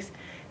mistakes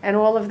and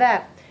all of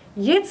that.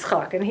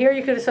 Yitzchak, and here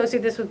you could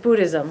associate this with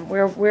Buddhism,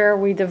 where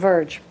we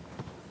diverge.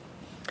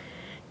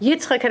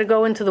 Yitzchak had to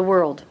go into the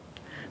world.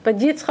 But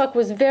Yitzchak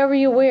was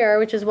very aware,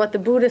 which is what the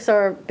Buddhists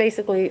are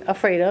basically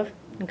afraid of,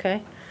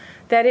 okay,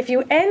 that if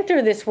you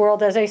enter this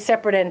world as a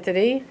separate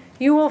entity,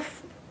 you will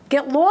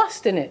get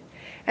lost in it.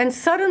 And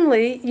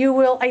suddenly you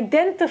will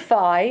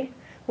identify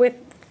with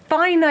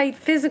finite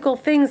physical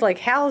things like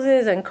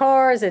houses and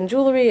cars and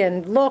jewelry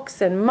and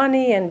looks and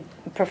money and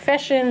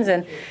professions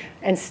and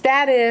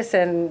status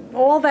and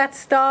all that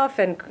stuff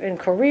and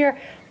career.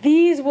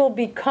 These will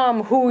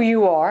become who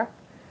you are.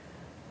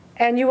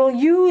 And you will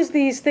use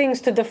these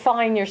things to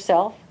define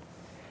yourself.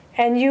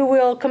 And you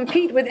will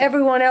compete with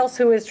everyone else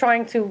who is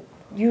trying to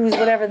use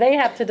whatever they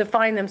have to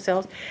define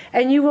themselves.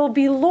 And you will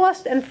be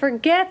lost and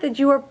forget that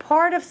you are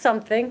part of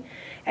something.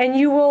 And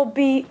you will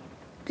be,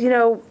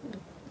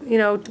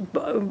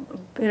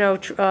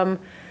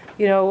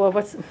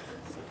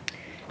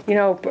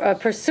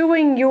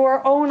 pursuing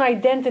your own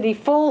identity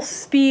full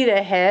speed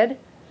ahead,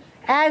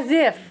 as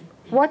if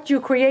what you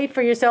create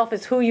for yourself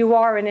is who you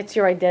are and it's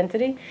your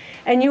identity.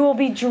 And you will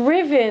be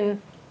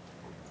driven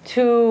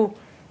to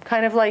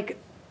kind of like,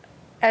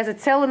 as a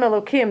tzelem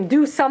Elokim,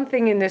 do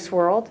something in this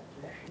world.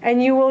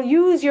 And you will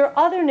use your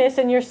otherness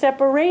and your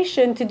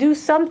separation to do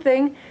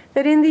something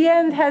that in the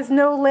end has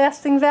no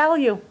lasting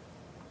value.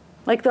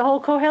 Like the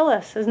whole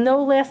Koheles has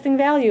no lasting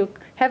value.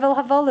 Hevel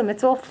Havolim,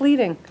 it's all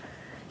fleeting.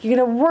 You're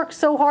going to work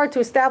so hard to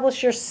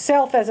establish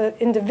yourself as an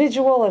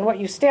individual and what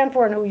you stand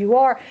for and who you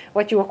are,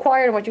 what you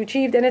acquired and what you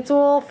achieved, and it's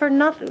all for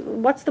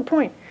nothing. What's the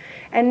point?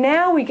 And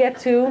now we get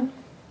to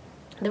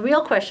the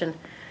real question.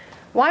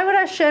 Why would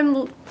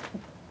Hashem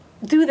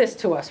do this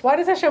to us? Why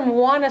does Hashem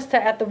want us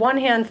to, at the one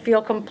hand,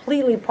 feel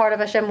completely part of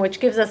Hashem,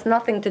 which gives us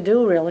nothing to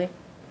do, really?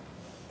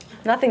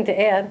 Nothing to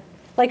add.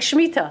 Like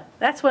Shemitah,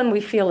 that's when we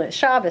feel it.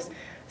 Shabbos.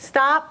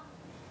 Stop.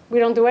 We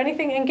don't do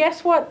anything, and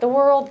guess what? The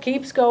world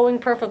keeps going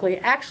perfectly.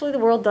 Actually, the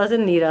world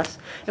doesn't need us.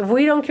 If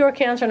we don't cure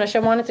cancer and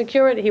Hashem wanted to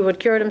cure it, He would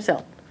cure it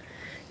Himself.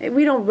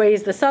 We don't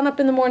raise the sun up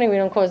in the morning. We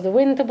don't cause the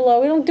wind to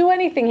blow. We don't do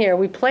anything here.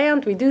 We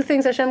plant. We do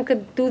things. Hashem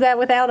could do that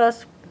without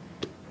us.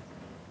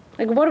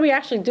 Like, what do we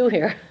actually do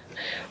here?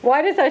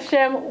 Why does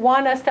Hashem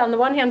want us to, on the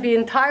one hand, be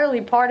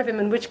entirely part of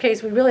Him, in which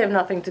case we really have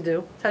nothing to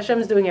do? So Hashem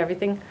is doing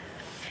everything.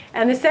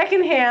 And the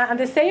second hand, at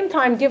the same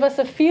time, give us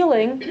a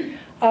feeling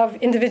of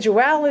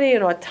individuality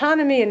and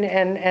autonomy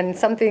and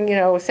something,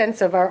 a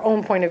sense of our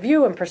own point of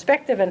view and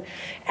perspective and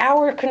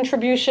our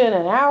contribution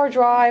and our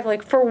drive.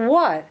 Like, for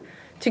what?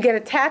 To get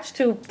attached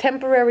to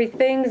temporary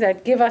things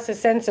that give us a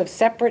sense of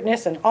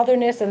separateness and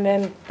otherness and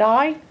then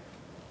die?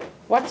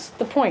 What's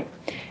the point?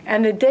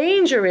 And the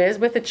danger is,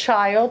 with a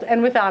child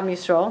and with Am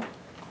Yisrael,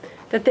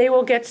 that they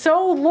will get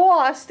so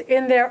lost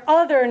in their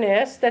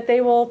otherness that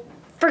they will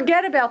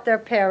forget about their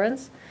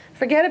parents,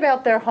 forget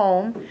about their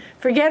home,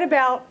 forget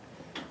about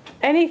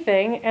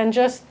anything, and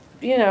just,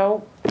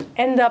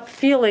 end up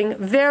feeling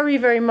very,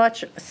 very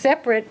much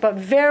separate, but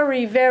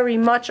very, very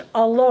much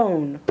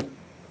alone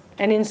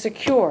and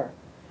insecure.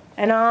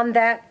 And on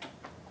that,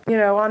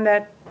 on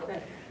that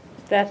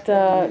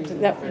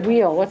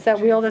wheel. What's that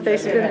wheel that they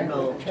spin?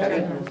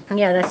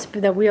 Yeah, that's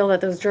the wheel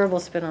that those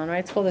gerbils spin on, right?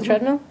 It's called a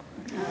treadmill?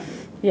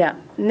 Yeah.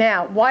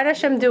 Now, why does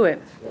Hashem do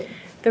it?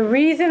 The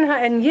reason,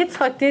 and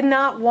Yitzchak did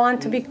not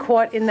want to be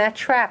caught in that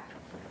trap.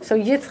 So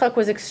Yitzchak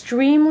was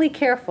extremely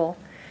careful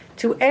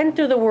to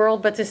enter the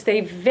world, but to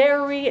stay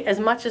very, as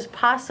much as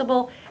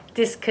possible,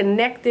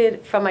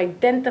 disconnected from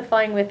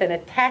identifying with and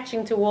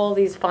attaching to all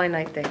these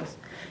finite things.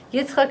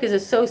 Yitzchak is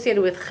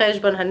associated with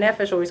cheshbon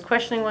hanefesh, always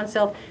questioning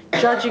oneself,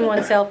 judging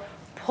oneself,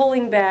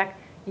 pulling back,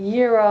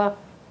 yira,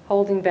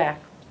 holding back.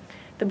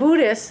 The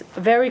Buddhists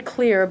are very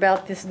clear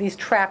about these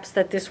traps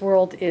that this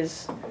world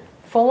is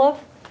full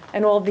of,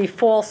 and all the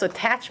false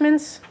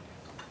attachments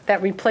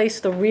that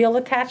replace the real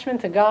attachment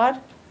to God.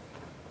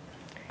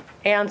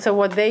 And so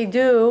what they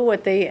do,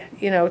 what they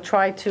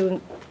try to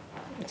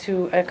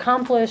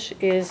accomplish,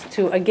 is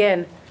to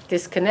again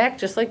disconnect,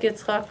 just like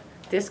Yitzchak,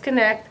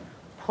 disconnect,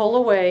 pull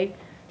away,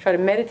 try to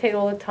meditate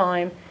all the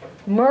time,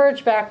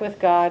 merge back with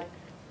God,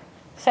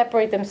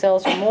 separate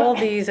themselves from all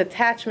these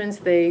attachments.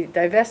 They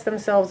divest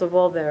themselves of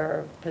all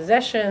their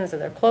possessions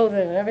and their clothing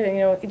and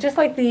everything, just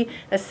like the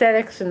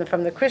ascetics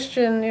from the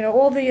Christian,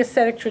 all the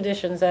ascetic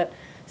traditions that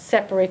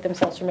separate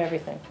themselves from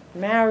everything.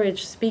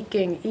 Marriage,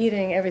 speaking,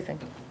 eating, everything.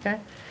 Okay?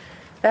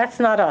 That's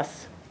not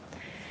us.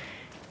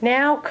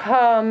 Now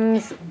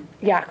comes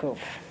Yaakov.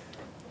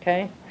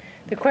 Okay?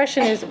 The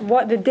question is,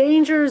 what the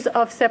dangers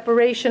of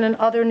separation and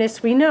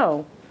otherness we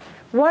know.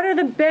 What are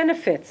the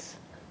benefits?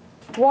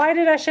 Why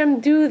did Hashem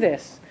do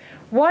this?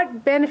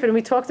 What benefit? And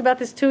we talked about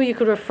this too. You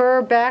could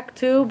refer back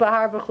to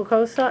Bahar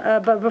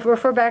B'Chukosa, but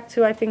refer back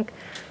to, I think,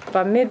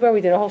 Bamidbar. We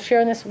did a whole share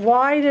on this.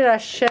 Why did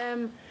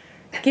Hashem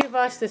give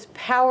us this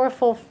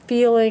powerful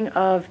feeling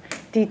of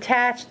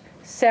detached,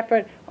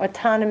 separate,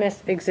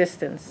 autonomous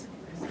existence?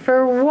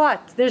 For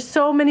what? There's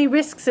so many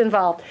risks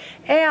involved.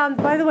 And,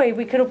 by the way,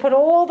 we could have put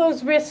all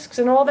those risks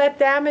and all that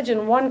damage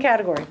in one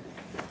category.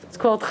 It's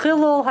called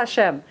Chilul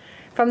Hashem.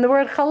 From the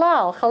word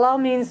Halal. Halal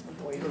means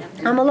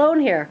I'm alone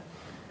here.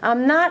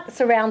 I'm not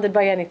surrounded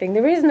by anything.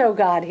 There is no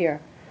God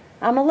here.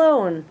 I'm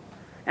alone.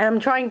 And I'm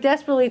trying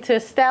desperately to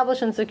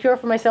establish and secure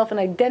for myself an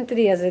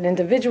identity as an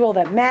individual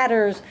that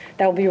matters,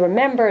 that will be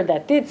remembered,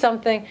 that did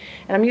something.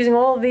 And I'm using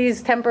all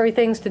these temporary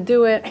things to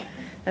do it.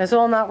 And it's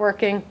all not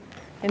working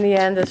in the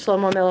end, as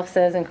Shlomo Melech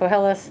says in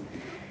Koheles.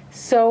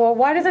 So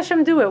why does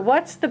Hashem do it?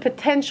 What's the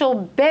potential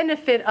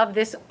benefit of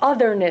this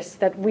otherness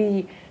that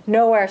we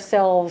know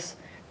ourselves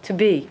to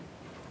be?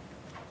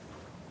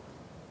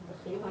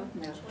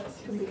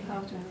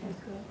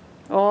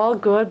 All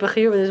good.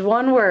 Bechir, there's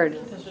one word.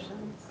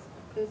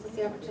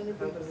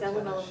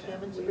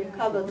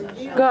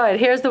 Good.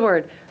 Here's the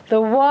word.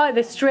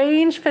 The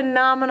strange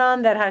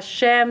phenomenon that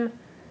Hashem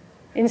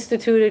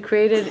instituted,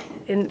 created,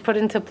 put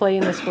into play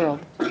in this world.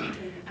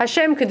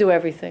 Hashem could do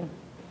everything.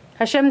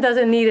 Hashem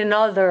doesn't need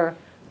another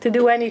to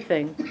do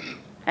anything.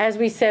 As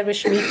we said with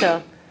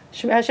Shemitah,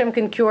 Hashem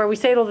can cure. We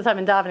say it all the time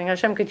in davening.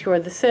 Hashem could cure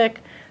the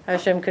sick.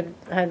 Hashem could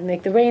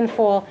make the rain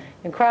fall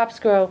and crops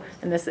grow.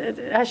 And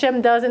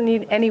Hashem doesn't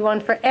need anyone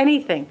for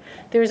anything.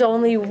 There's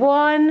only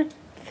one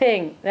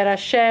thing that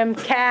Hashem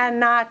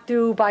cannot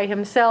do by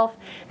Himself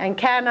and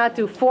cannot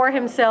do for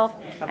Himself,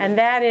 and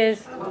that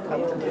is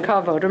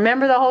Kavod.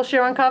 Remember the whole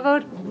shir on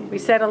Kavod? We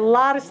said a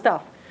lot of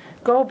stuff.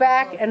 Go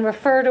back and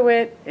refer to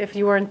it if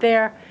you weren't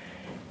there.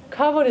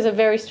 Kavod is a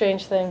very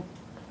strange thing.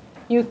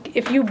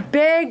 If you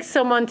beg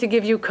someone to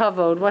give you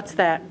kavod, what's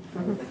that?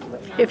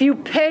 If you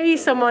pay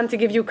someone to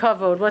give you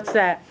kavod, what's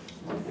that?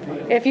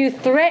 If you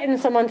threaten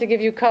someone to give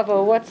you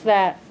kavod, what's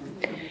that?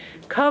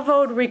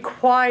 Kavod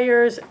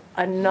requires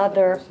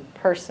another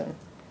person.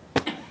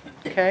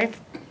 Okay?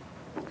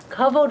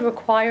 Kavod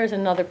requires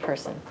another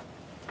person.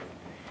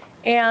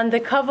 And the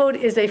kavod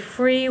is a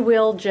free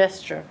will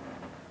gesture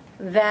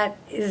that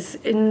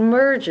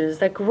emerges,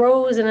 that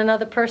grows in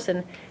another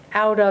person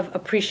out of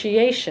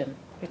appreciation.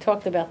 We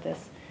talked about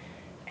this.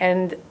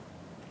 And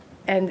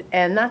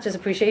not just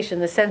appreciation,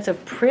 the sense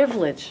of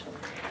privilege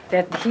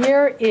that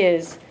here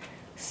is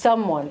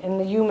someone in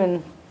the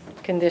human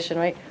condition,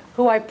 right,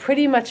 who I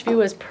pretty much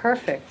view as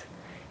perfect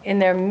in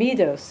their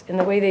midos, in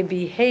the way they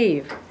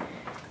behave,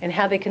 and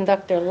how they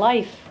conduct their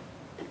life.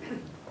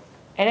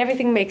 And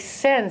everything makes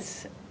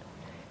sense.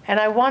 And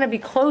I want to be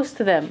close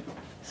to them.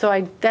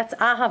 So that's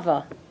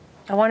ahava.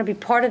 I want to be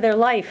part of their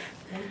life.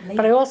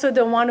 But I also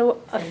don't want to...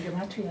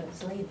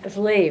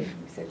 Slave.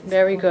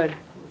 Very good.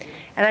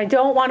 And I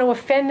don't want to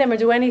offend them or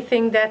do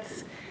anything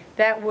that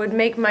would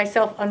make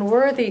myself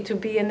unworthy to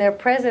be in their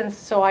presence,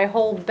 so I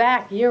hold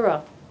back,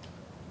 yira.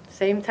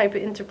 Same type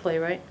of interplay,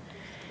 right?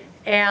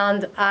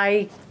 And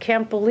I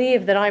can't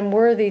believe that I'm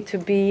worthy to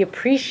be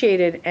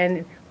appreciated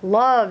and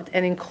loved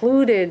and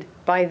included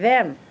by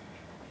them.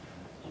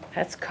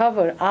 That's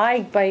kavod.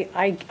 I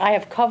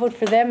have kavod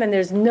for them, and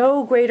there's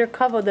no greater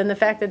kavod than the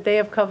fact that they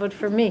have kavod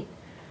for me.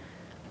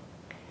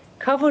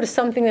 Kavod is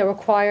something that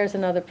requires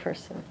another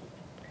person.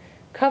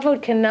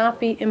 Kavod cannot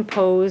be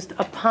imposed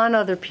upon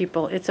other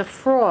people. It's a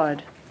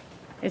fraud.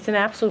 It's an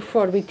absolute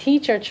fraud. We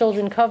teach our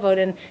children kavod,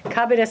 and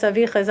kabed es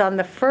avicha is on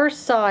the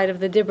first side of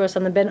the dibros,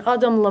 on the ben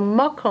adam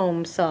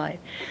lamakom side,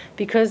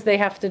 because they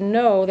have to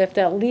know, they have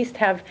to at least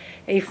have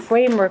a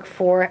framework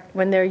for,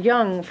 when they're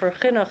young, for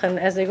chinuch, and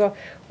as they go,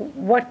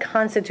 what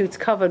constitutes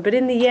kavod. But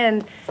in the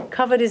end,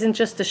 kavod isn't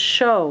just a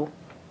show.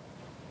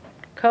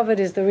 Kavod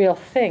is the real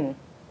thing,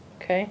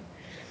 okay?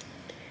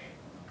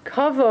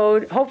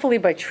 Kavod, hopefully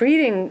by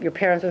treating your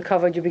parents with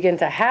kavod, you begin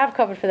to have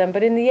kavod for them.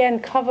 But in the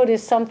end, kavod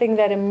is something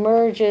that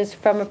emerges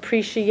from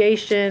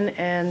appreciation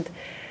and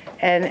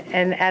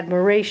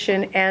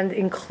admiration and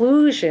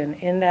inclusion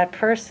in that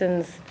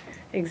person's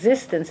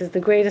existence is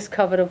the greatest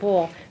kavod of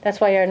all. That's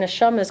why our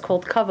neshama is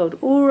called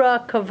kavod,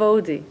 ura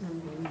kavodi.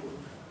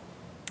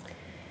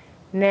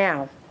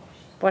 Now,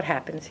 what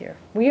happens here?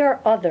 We are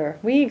other.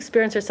 We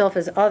experience ourselves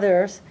as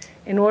others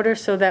in order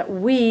so that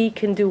we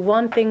can do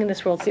one thing in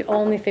this world. It's the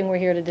only thing we're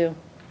here to do.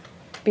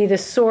 Be the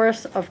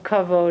source of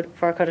kavod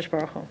for HaKadosh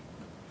Baruch Hu.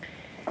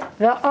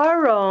 The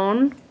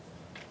Aron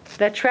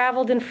that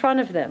traveled in front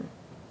of them,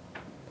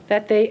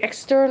 that they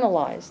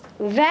externalized,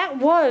 that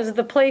was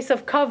the place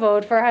of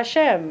kavod for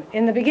Hashem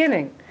in the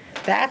beginning.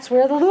 That's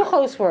where the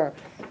luchos were.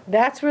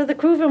 That's where the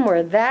kruvim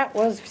were. That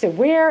was,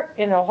 where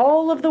in the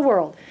whole of the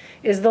world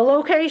is the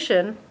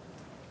location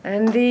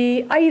and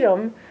the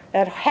item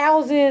that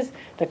houses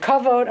the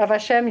kavod of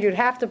Hashem. You'd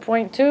have to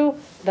point to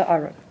the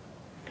Aron.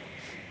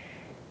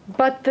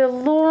 But the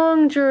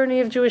long journey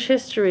of Jewish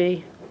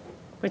history,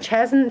 which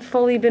hasn't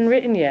fully been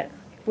written yet,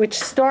 which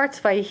starts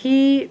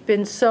Vayhi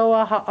bin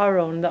Soa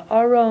ha'aron, the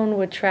Aron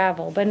would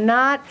travel, but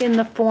not in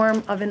the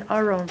form of an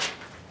Aron.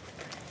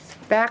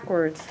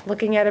 Backwards,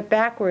 looking at it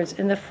backwards,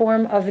 in the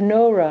form of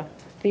Nora,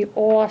 the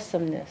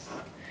awesomeness.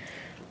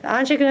 The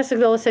Anshe Knesset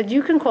Gedolah said,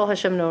 you can call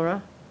Hashem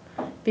Nora,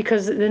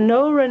 because the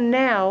Nora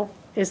now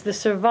is the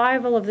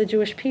survival of the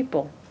Jewish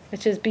people,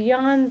 which is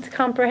beyond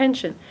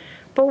comprehension.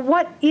 But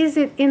what is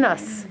it in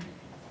us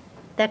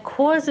that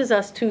causes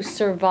us to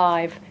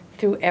survive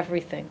through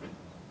everything?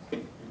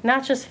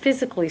 Not just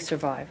physically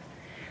survive.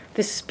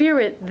 The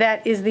spirit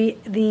that is the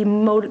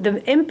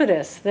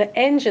impetus, the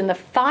engine, the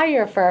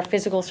fire for our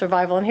physical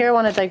survival. And here I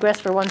want to digress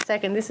for 1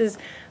 second. This is,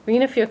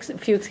 Rena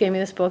Fuchs gave me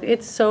this book.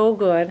 It's so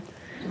good.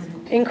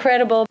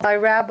 Incredible, by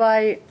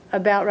Rabbi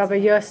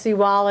Yossi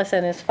Wallace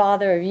and his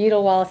father,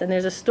 Yidel Wallace. And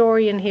there's a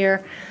story in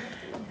here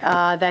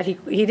that he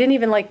didn't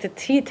even like to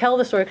tell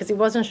the story because he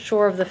wasn't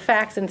sure of the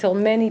facts until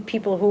many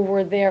people who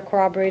were there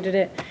corroborated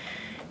it.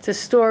 It's a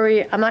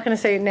story, I'm not going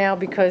to say it now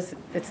because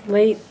it's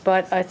late,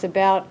 but it's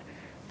about,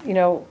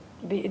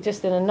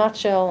 just in a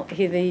nutshell,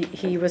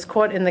 he was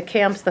caught in the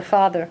camps, the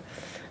father,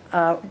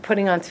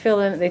 putting on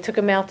tefillin. They took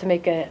him out to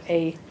make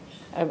a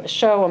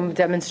show, a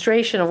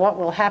demonstration of what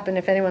will happen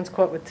if anyone's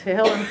caught with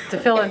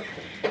tefillin.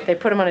 They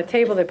put him on a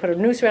table, they put a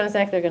noose around his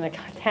neck, they're going to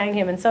hang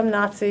him, and some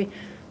Nazi,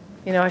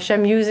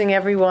 Hashem using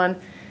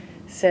everyone,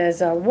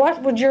 says,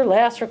 what would your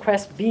last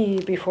request be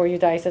before you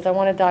die? He says, I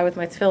want to die with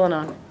my tefillin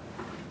on.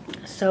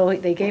 So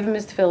they gave him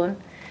his tefillin,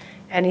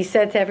 and he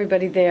said to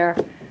everybody there,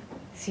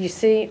 so you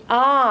see,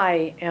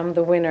 I am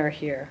the winner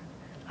here.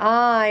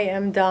 I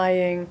am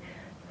dying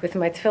with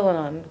my tefillin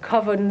on.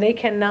 Kavod, and they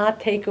cannot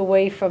take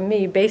away from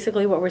me,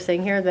 basically what we're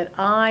saying here, that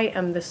I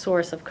am the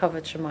source of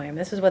Kavod Shemayim.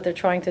 This is what they're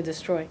trying to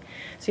destroy.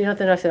 So you don't have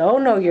to know, say, oh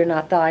no, you're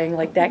not dying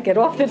like that, get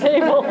off the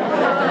table.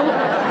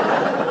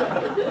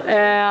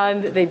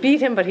 And they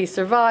beat him, but he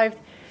survived.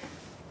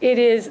 It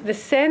is the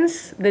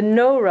sense, the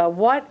Nora,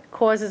 what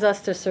causes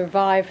us to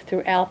survive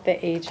throughout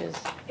the ages.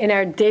 In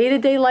our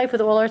day-to-day life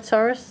with all our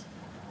tzaros,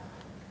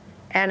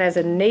 and as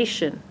a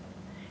nation,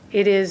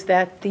 it is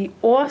that the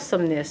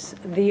awesomeness,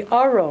 the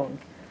Aron,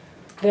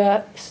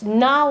 the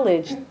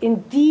knowledge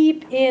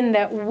deep in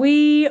that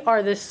we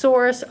are the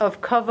source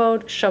of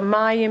Kavod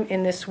Shamayim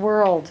in this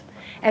world.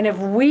 And if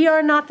we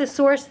are not the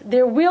source,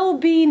 there will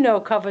be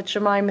no Kavod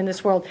Shamayim in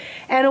this world.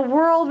 And a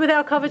world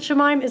without Kavod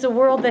Shamayim is a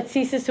world that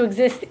ceases to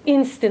exist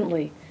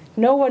instantly.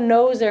 No one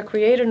knows their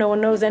creator, no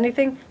one knows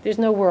anything, there's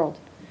no world.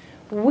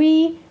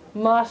 We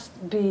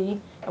must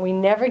be, and we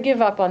never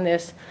give up on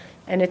this,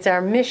 and it's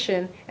our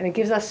mission, and it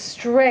gives us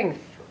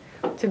strength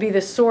to be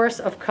the source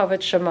of Kavod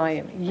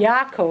Shamayim.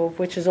 Yaakov,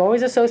 which is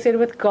always associated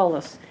with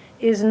Golus,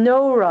 is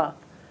Nora.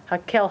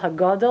 Hakel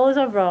Hagadol is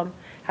Avram.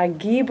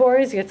 Hagibor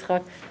is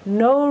Yitzchak.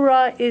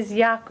 Nora is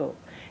Yaakov.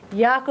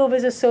 Yaakov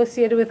is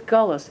associated with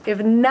Golus. If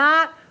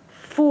not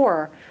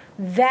for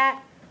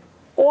that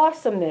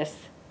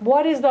awesomeness,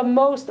 what is the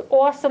most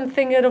awesome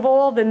thing of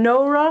all? The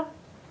Nora,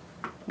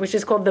 which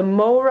is called the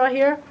Mora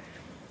here,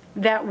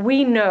 that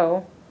we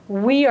know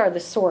we are the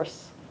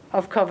source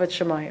of Kavod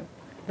Shamayim.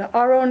 The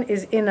Aron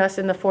is in us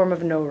in the form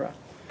of Nora.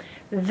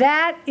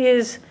 That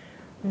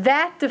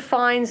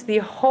defines the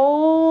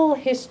whole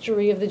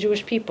history of the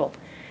Jewish people.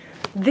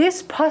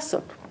 This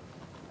pasuk,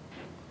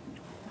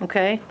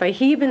 okay, by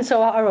He ben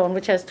so Aron,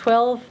 which has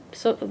 12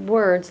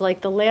 words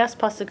like the last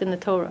pasuk in the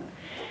Torah,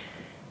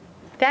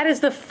 that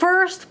is the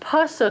first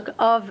pasuk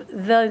of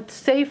the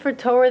Sefer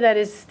Torah that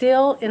is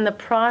still in the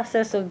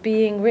process of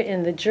being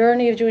written, the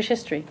journey of Jewish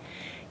history.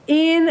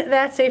 In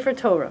that Sefer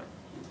Torah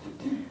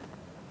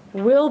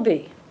will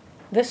be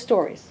the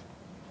stories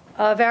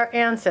of our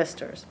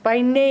ancestors, by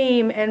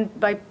name and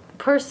by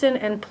person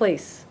and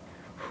place,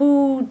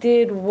 who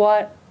did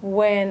what,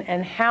 when,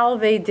 and how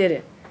they did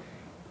it.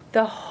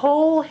 The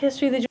whole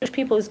history of the Jewish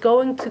people is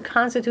going to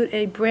constitute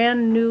a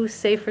brand new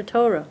Sefer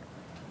Torah.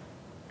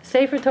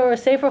 Sefer Torah,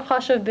 Sefer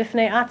Chashav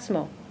Bifnei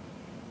Atzmo,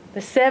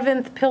 the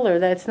seventh pillar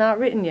that's not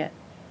written yet.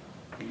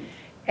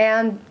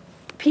 And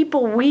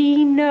people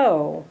we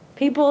know,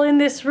 people in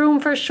this room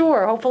for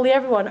sure, hopefully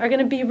everyone, are going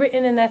to be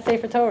written in that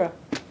Sefer Torah.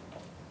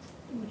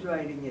 Who's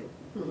writing it?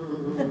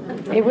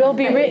 It will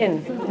be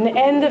written. In the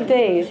end of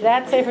days,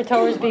 that Sefer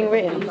Torah is being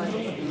written.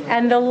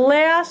 And the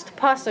last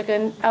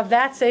pasuk of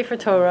that Sefer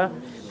Torah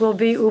will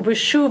be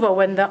Ubeshuva,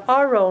 when the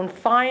Aron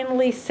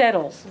finally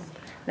settles.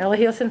 Now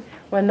listen,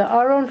 when the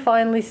Aron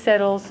finally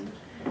settles,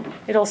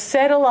 it'll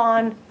settle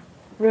on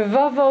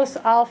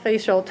Revavos Alfei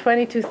Shol,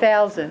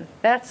 22,000.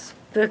 That's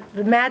the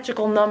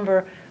magical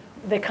number,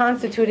 the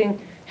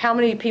constituting how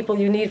many people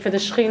you need for the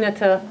Shekhinah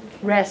to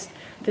rest.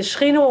 The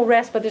Shekhinah will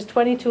rest, but there's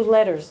 22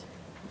 letters.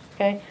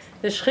 Okay?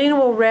 The Shekhinah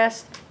will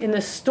rest in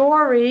the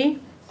story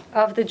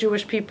of the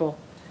Jewish people.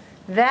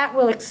 That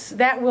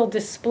will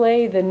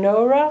display the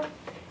Nora,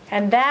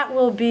 and that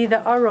will be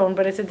the Aron,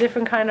 but it's a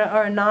different kind of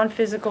Aron,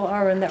 non-physical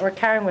Aron that we're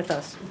carrying with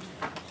us.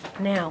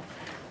 Now,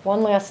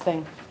 one last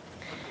thing.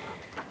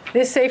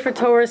 This Sefer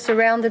Torah is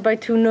surrounded by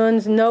two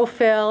nuns, no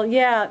fail.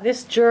 Yeah,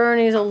 this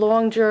journey is a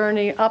long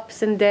journey,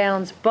 ups and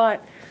downs,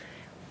 but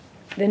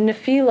the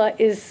Nefila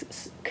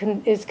is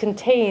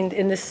contained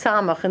in the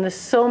Samach, in the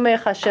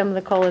Somech Hashem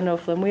L'Kol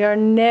HaNoflim. We are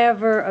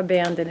never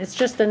abandoned. It's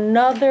just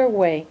another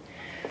way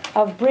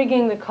of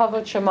bringing the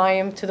Kavod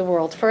Shamayim to the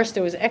world. First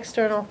it was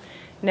external,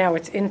 now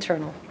it's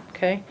internal.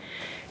 Okay,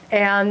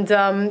 and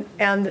the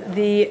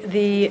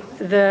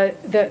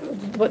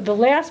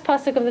last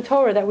pasuk of the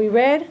Torah that we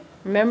read.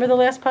 Remember the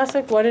last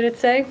pasuk? What did it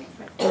say?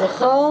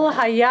 L'chol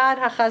hayad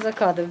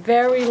hachazakah, the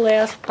very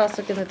last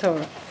pasuk in the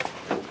Torah.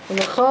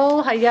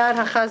 L'chol hayad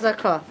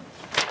hachazakah.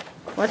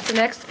 What's the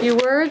next few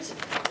words?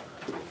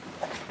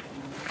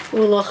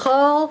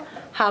 U'l'chol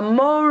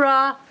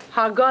hamora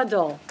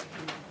hagadol,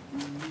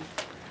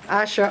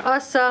 asher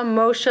asa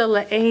Moshe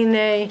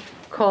le'enei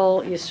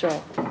kol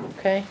Yisrael.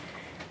 Okay,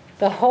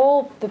 the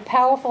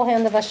powerful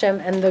hand of Hashem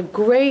and the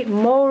great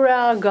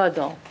mora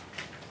gadol,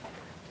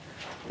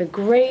 the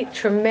great,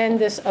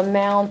 tremendous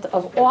amount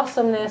of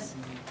awesomeness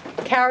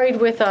carried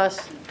with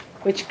us,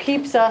 which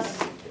keeps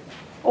us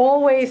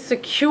always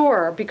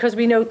secure, because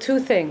we know two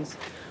things.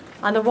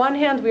 On the one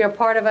hand, we are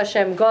part of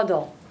Hashem,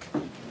 Gadol.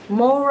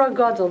 Mora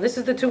Gadol. This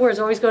is the two words,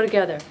 always go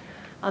together.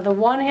 On the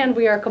one hand,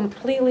 we are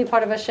completely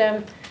part of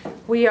Hashem.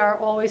 We are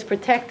always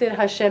protected.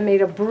 Hashem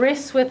made a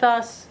bris with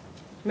us.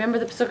 Remember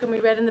the psukim we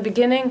read in the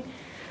beginning?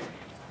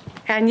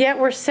 And yet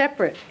we're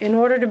separate in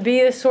order to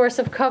be the source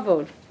of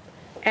kavod.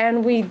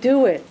 And we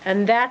do it.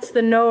 And that's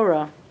the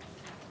Nora.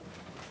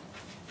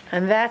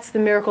 And that's the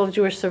miracle of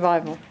Jewish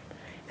survival.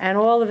 And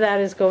all of that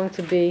is going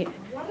to be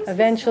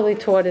eventually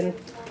taught in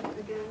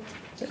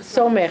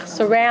Somech,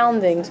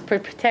 surroundings,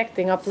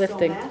 protecting,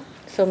 uplifting.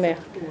 Somech.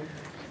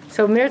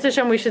 So Mir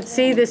Hashem, we should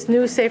see this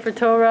new Sefer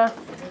Torah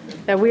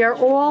that we are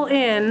all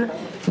in,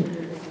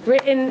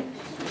 written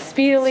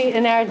speedily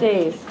in our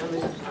days.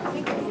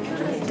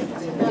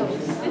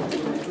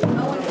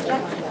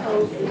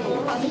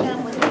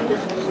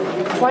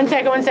 One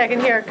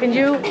second here. Can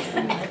you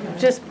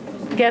just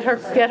get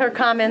her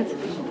comment?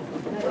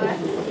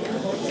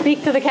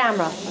 Speak to the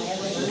camera.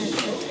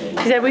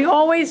 He said we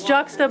always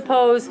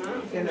juxtapose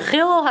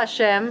Chilul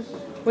Hashem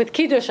with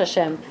Kiddush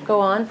Hashem. Go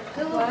on.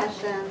 Chilul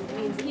Hashem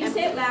means. Can you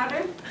say it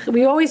louder?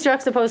 We always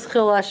juxtapose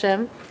Chilul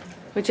Hashem,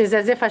 which is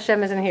as if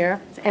Hashem isn't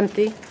here. It's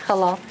empty,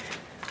 halal,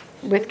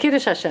 with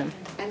Kiddush Hashem.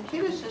 And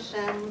Kiddush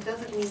Hashem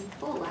doesn't mean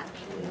full,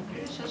 actually.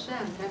 Kiddush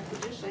Hashem, that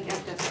Kiddush, you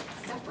have to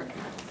separate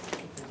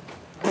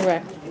that.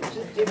 Correct.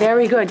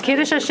 Very good.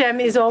 Kiddush Hashem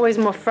is always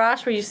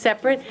mufrash, where you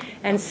separate,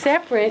 and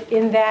separate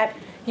in that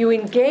you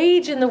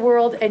engage in the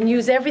world and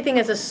use everything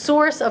as a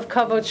source of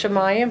Kavod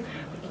Shemayim,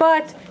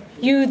 but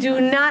you do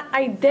not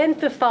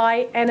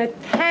identify and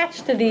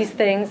attach to these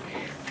things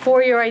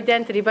for your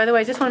identity. By the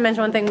way, I just want to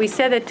mention one thing. We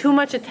said that too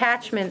much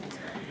attachment,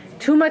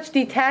 too much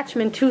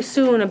detachment too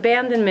soon,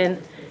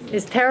 abandonment,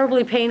 is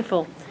terribly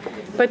painful.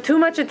 But too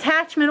much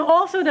attachment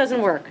also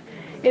doesn't work.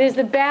 It is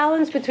the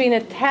balance between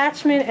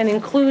attachment and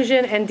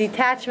inclusion and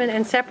detachment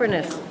and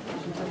separateness.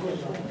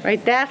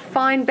 Right? That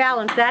fine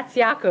balance, that's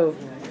Yaakov.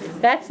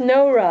 That's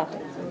Norah.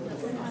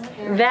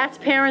 That's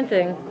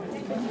parenting.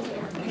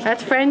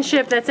 That's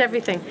friendship. That's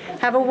everything.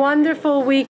 Have a wonderful week.